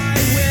know I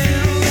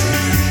will.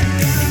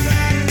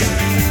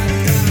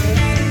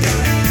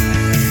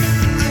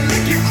 I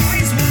like your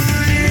eyes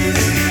wide.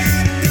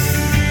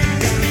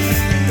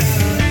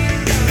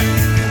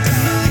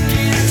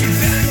 Looking at your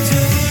back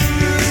door.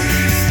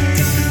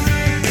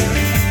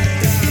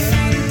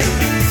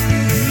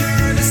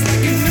 Nervous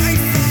like a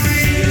knife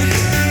fight.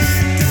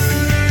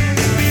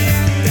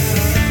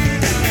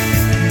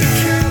 Be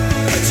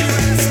careful what you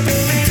ask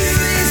for. I do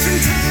this from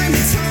time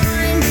to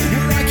time,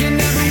 where I can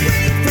never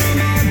wake from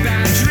a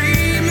bad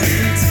dream.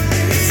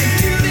 I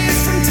do this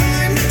from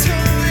time to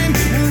time,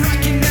 where I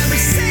can never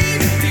say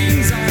the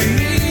things I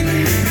mean.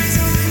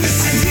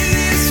 I do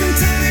this from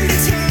time to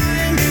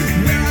time,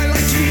 where I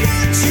like to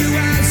watch you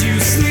as you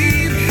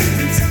sleep.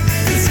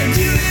 I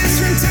do this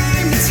from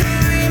time to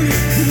time,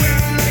 where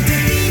I like to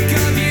think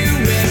of you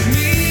with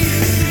me.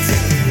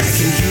 I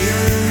can hear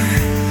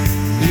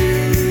you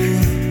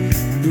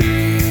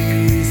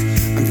breathe.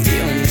 I'm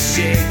feeling the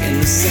shake and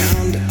the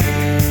sound of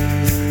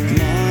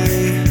my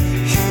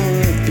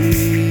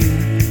heartbeat.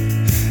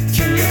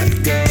 Can't let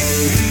go.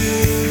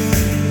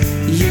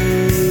 Do you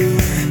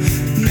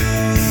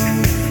know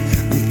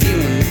I'm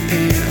feeling the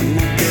pain of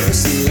my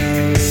personal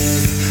love?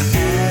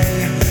 I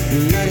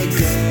let it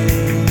go.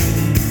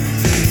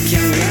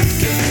 Can't let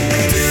go.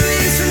 I do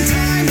this from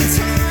time to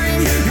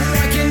time, where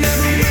I can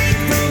never wake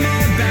from a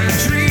bad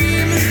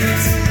dream. I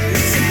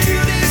do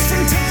this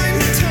from time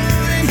to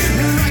time,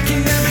 where I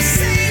can never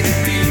say the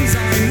things I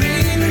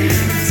mean.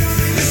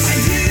 I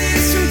do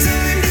this from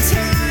time to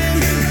time,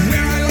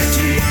 where I like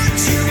to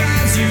watch you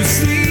as you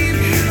sleep.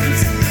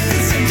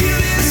 I do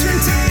this from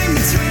time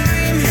to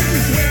time,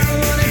 where I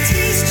wanna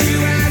taste you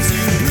as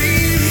you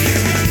breathe.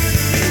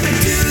 I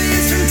do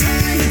this from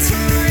time to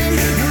time,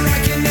 where I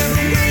can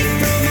never wake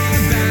from a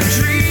bad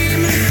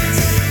dream.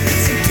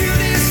 I do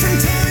this from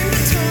time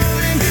to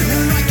time,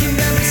 where I can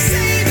never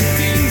say the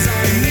things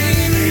I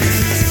mean.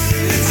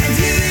 I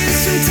do this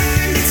from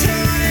time to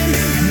time,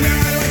 where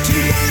I like to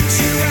watch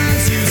you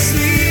as you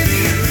sleep.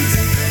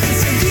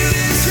 I do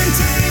this from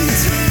time to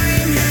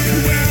time,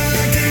 where I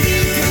like to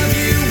think of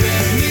you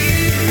with me.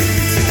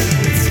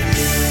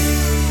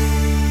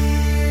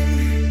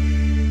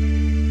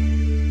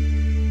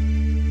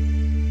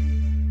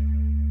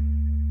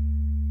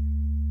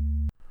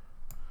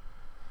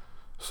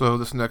 So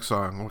this next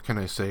song, what can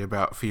I say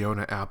about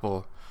Fiona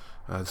Apple?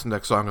 This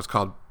next song is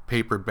called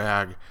Paper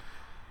Bag.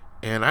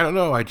 And I don't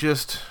know,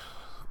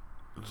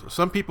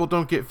 some people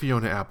don't get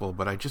Fiona Apple,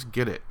 but I just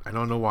get it. I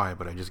don't know why,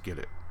 but I just get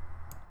it.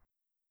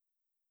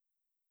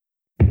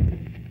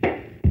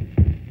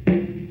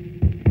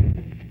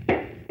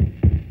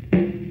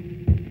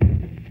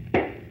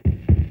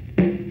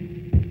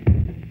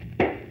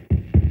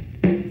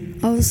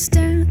 I was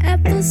staring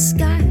at the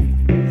sky,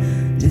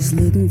 just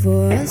looking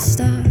for a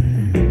star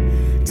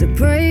to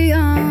pray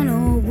on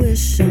or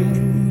wish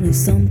on or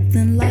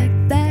something like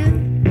that.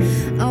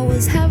 I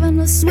was having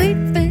a sweet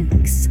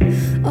fix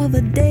of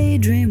a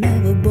daydream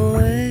of a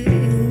boy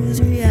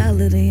whose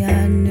reality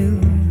I knew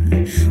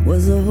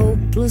was a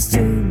hopeless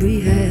to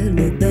be had.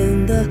 But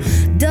then the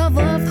dove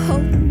of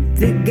hope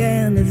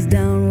began its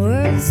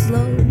downward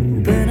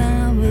slope, and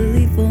I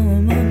believed for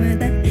a moment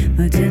that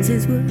my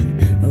chances were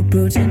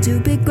approaching to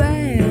be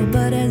grabbed.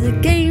 But as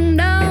it came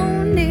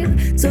down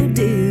near, so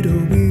did a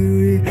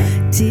weary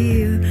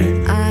tear.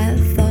 I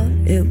thought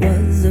it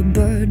was a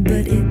bird,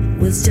 but it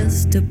was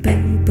just a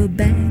paper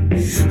bag.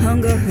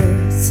 Hunger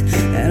hurts,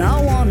 and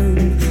I want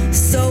him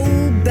so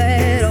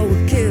bad. Oh,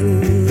 it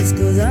kills,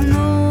 'cause I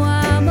know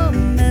I'm a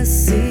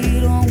mess. He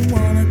don't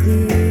wanna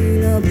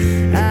clean up.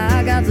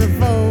 I got to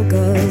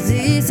focus.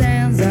 These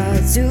hands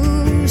are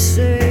too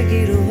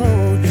shaky to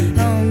hold.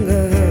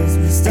 Hunger hurts,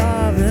 but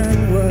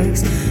starving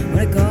works when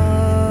it costs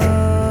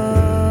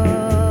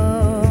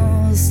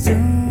too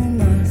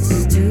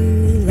much to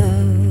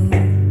love.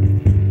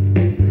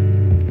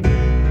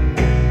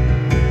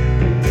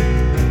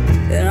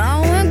 And I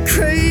went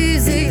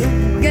crazy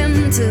again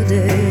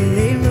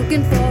today,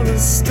 looking for a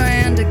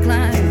strand to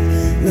climb,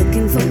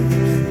 looking for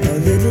a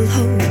little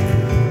hope.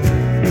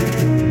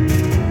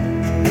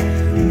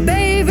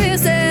 Baby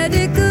said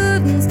he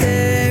couldn't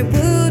stay,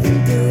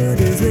 wouldn't put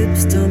his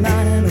lips to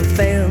mine, and I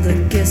failed to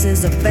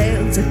kisses, I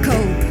failed to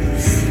cope.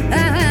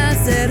 I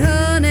said,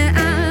 honey,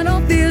 I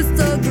don't feel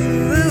so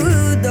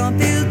good, don't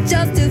feel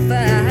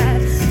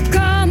justified.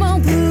 Come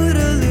on, put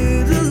a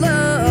little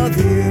love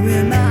here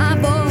in my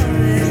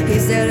voice. He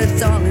said,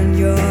 it's all in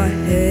your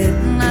head.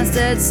 And I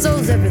said,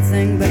 so's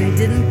everything, but he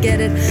didn't get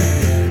it.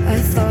 I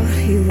thought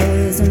he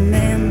was a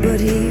man, but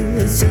he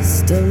was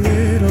just a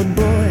little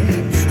boy.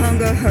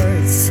 Hunger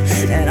hurts,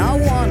 and I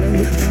want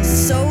him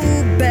so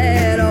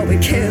bad. Oh,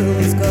 it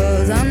kills,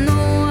 'cause I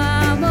know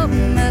I'm a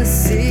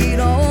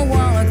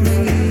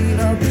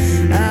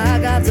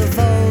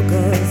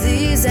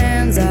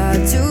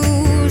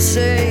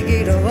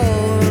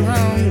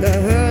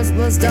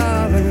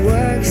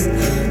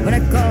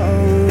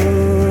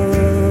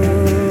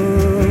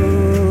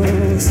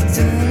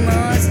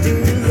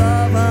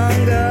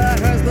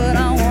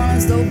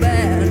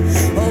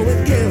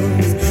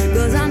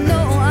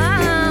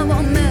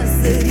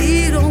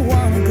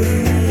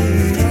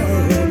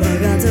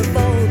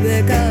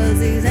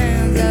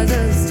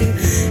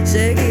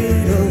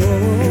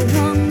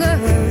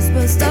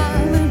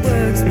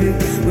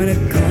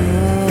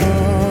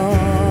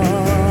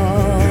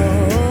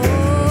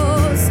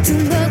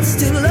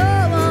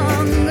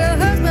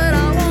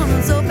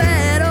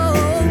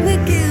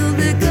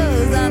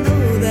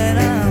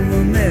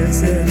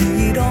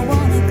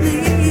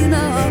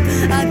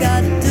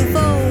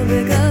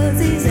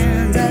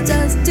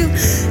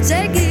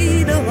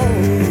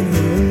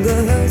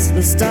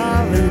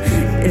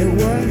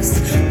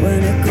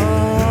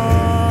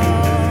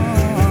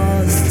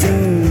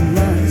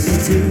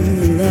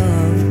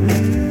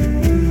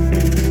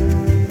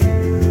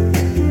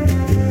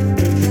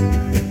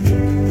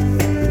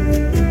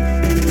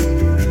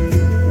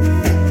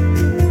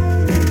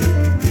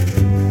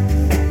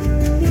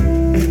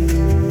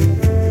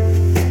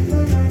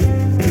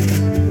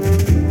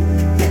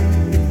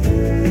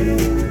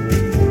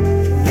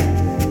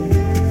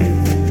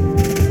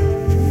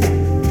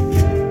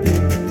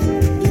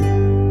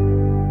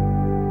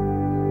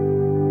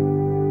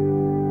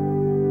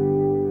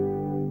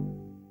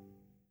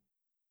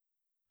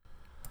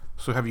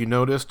So have you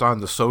noticed on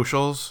the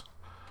socials,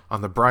 on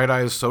the Bright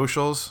Eyes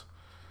socials,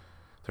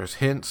 there's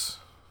hints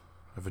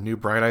of a new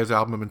Bright Eyes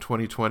album in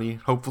 2020,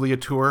 hopefully a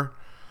tour.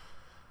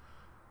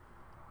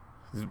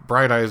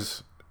 Bright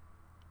Eyes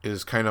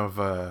is kind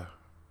of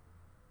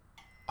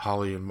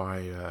Holly and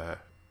my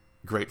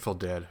Grateful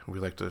Dead. We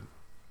like to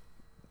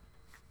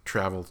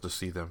travel to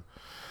see them.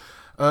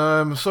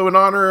 So in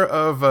honor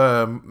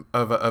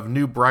of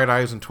new Bright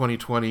Eyes in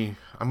 2020,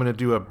 I'm going to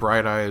do a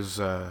Bright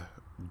Eyes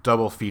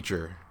double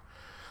feature.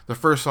 The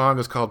first song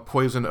is called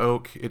Poison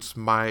Oak. It's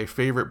my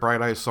favorite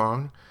Bright Eyes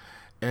song.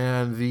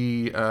 And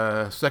the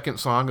second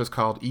song is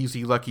called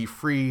Easy Lucky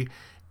Free.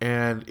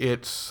 And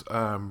it's,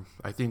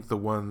 I think, the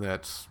one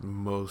that's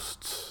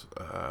most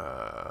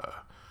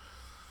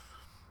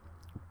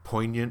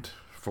poignant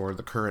for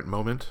the current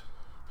moment.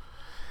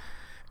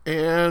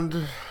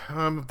 And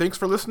thanks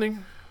for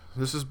listening.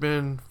 This has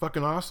been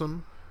fucking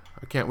awesome.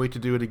 I can't wait to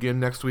do it again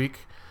next week.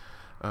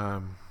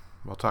 I'll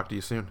talk to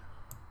you soon.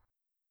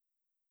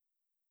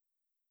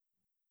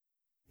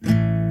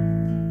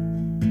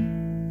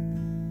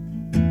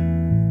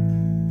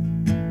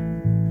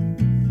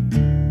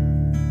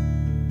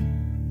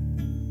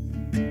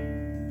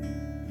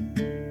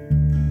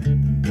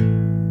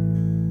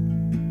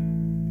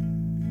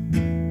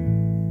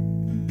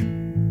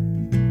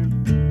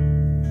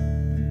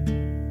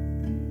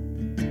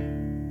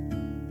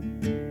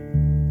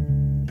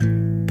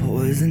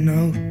 Poison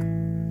oak,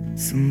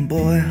 some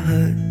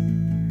boyhood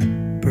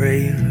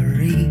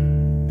bravery.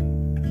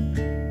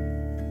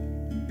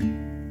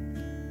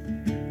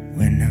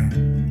 When a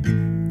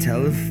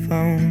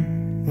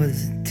telephone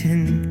was a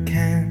tin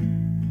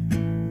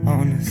can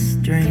on a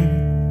string,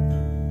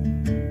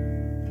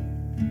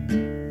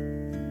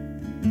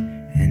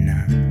 and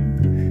I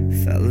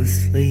fell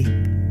asleep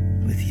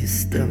with you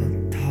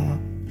still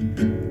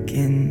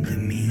talking to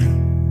me.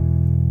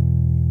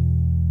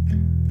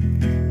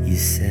 You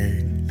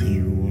said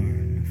you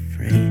weren't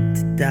afraid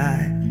to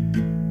die.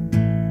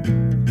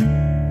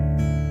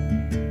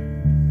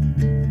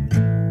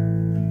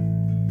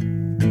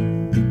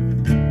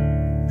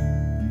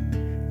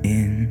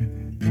 In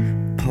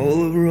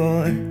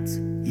Polaroids,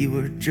 you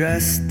were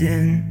dressed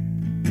in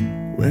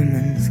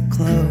women's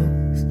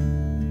clothes.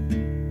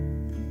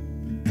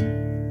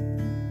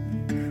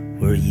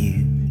 Were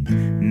you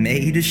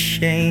made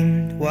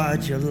ashamed?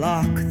 Why'd you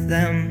lock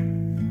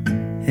them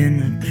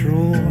in a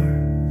drawer?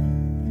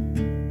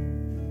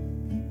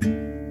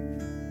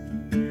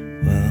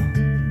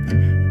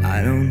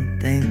 I don't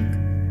think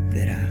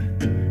that I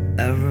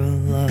ever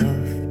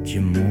loved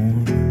you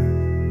more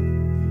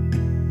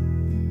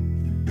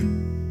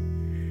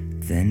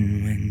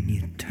than when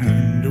you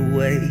turned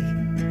away,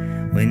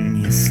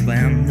 when you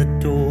slammed the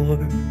door,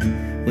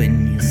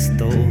 when you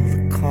stole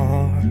the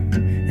car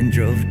and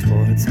drove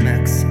towards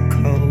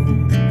Mexico,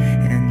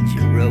 and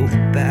you wrote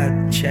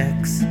bad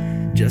checks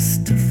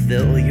just to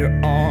fill your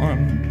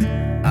arm.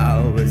 I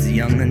was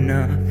young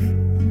enough,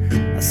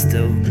 I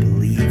still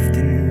believed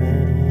in war.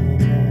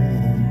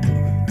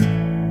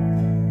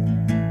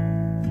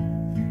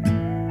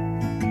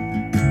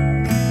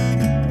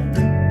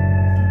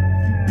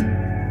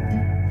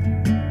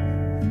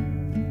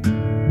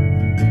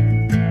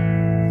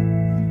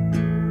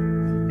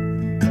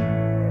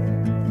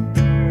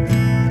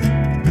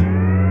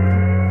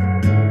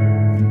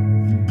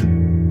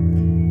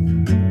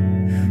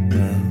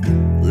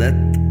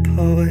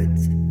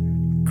 Poets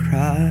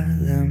cry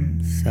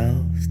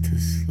themselves to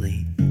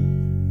sleep,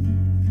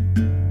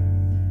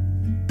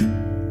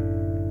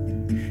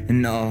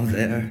 and all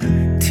their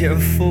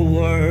tearful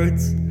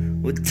words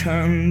would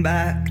turn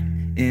back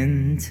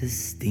into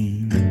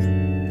steam.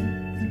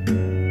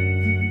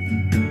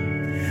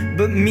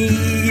 But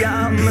me,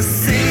 I'm a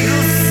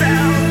single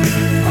cell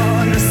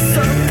on a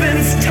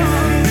serpent's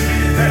tongue.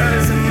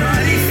 There's a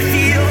muddy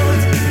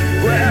field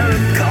where a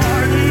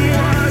garden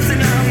was,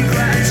 and I'm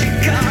glad you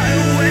got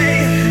away.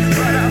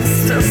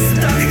 Still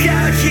stuck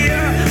out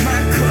here,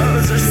 my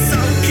clothes are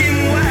soaking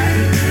wet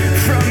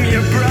from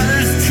your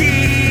brother's tears.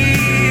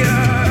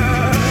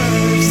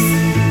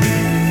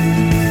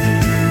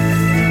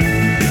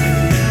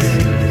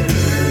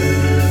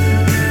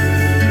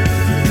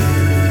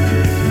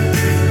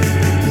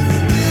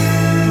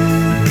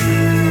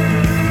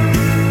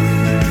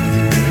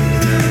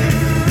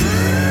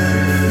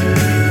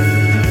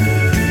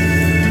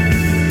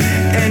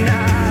 And I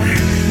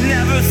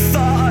never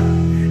thought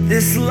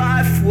this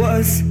life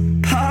was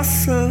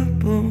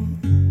possible.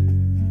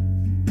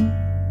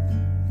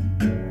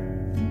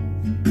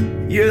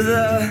 You're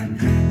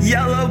the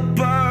yellow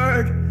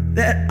bird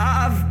that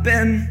I've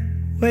been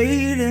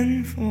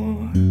waiting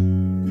for.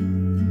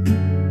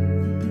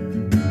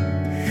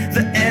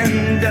 The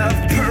end of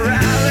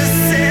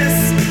paralysis.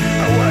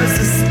 I was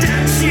a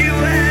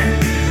statuette.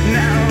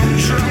 Now I'm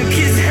drunk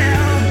as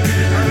hell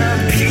on a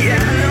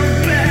piano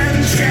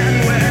bench, and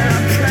when I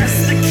press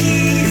the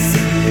keys,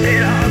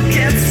 it all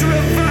gets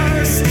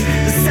reversed.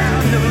 The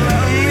sound of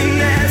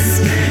loneliness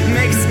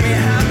makes me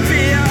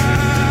happier.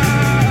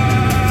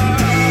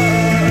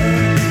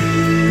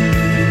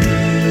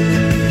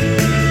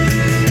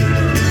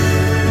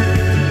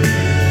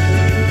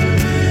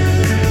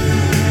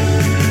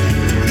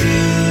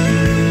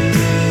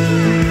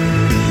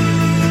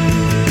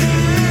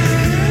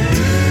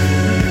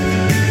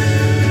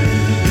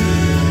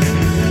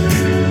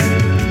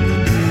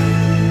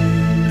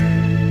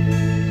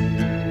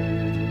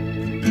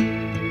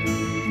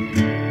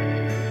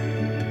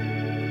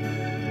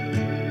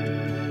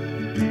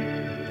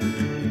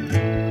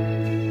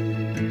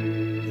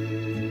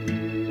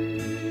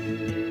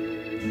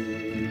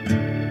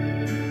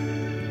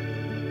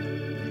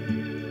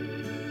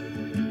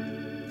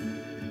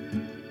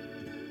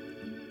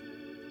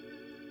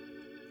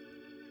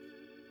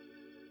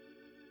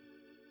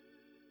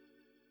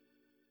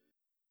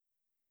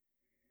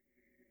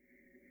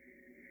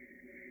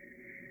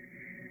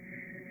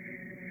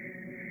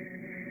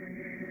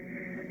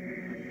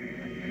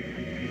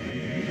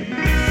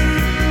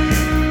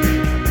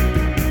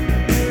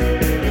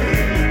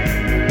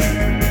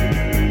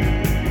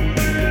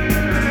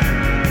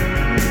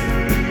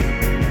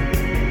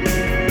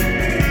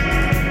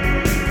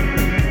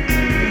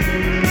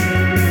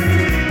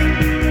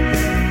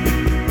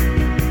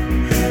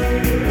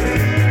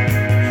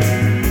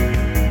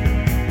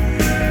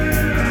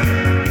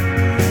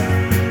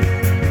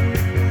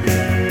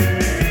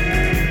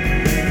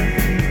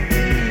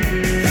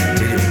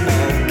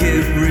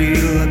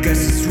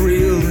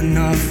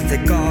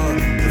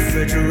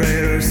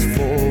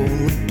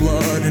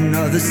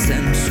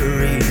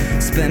 century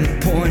spent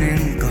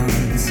pointing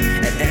guns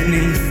at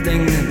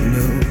anything that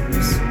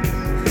moves.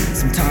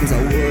 Sometimes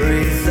I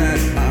worry that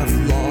I've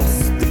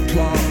lost the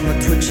plot. My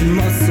twitching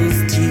muscles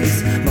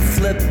tease my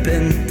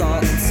flippant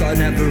thoughts. I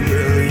never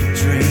really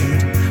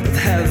dreamed of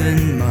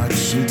heaven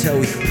much until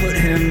we put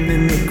him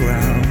in the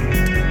ground.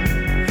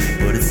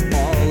 But it's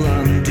all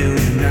I'm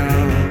doing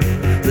now,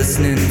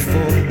 listening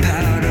for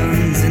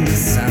patterns in the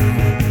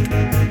sound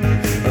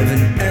of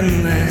an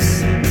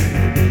endless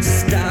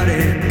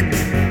static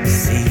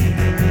sea.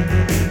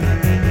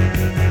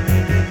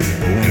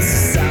 But once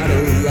the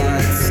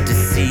satellite's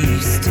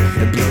deceased,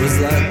 it blows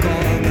like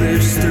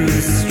garbage through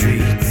the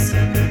streets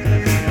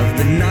of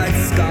the night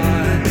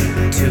sky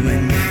to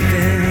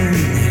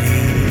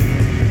infinity.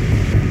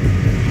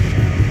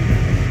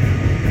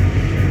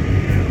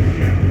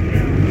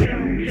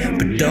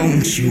 But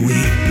don't you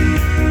weep,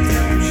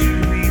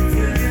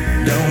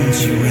 don't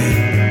you weep.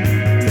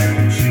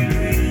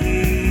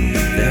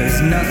 There's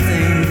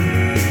nothing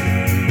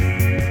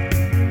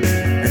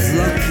as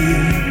lucky,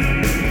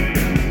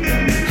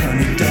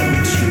 honey,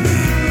 don't you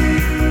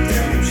weep,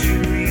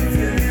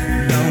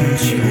 don't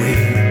you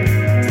weep.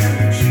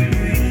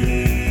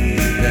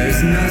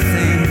 There's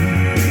nothing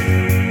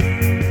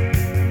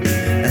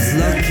as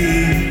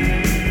lucky,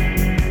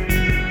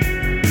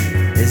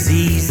 as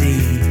easy,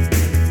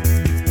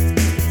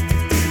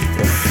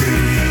 or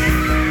free.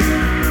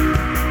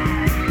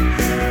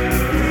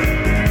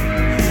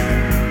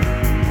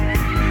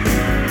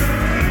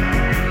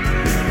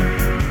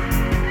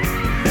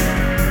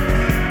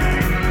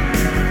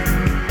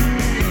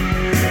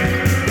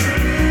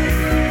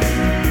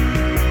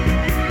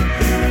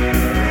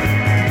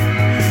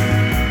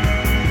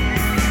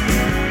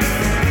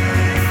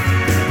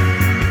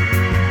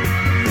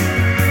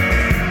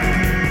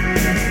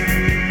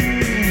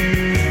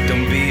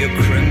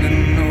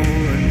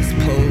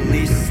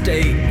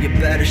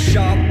 Better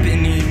shop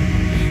and eat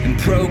and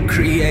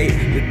procreate.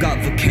 You got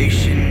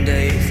vacation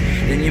days,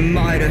 then you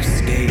might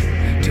escape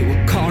to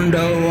a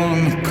condo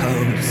on the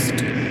coast.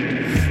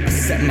 I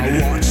set my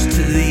watch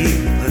to the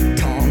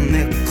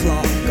atomic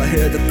clock. I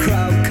hear the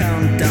crowd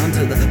count down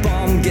till the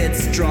bomb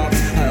gets dropped.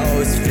 I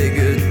always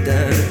figured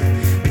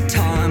there'd be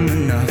time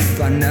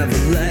enough. I never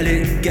let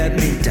it get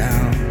me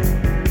down,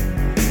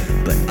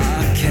 but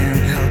I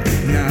can't help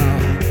it now,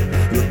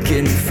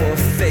 looking for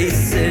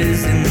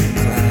faces in the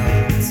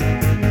clouds.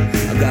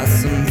 I got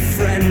some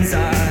friends I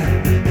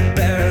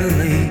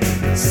barely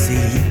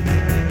see,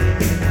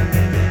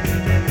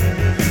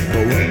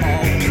 but we're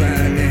all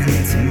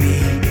planning to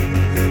meet.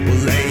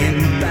 We're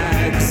laying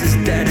bags as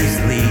dead as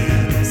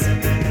leaves,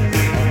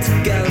 all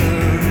together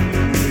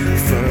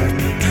for a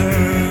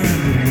turn.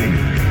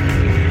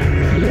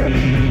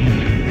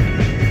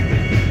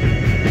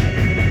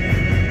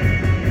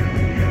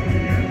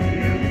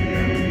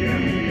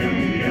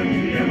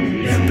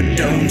 But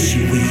don't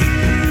you weep,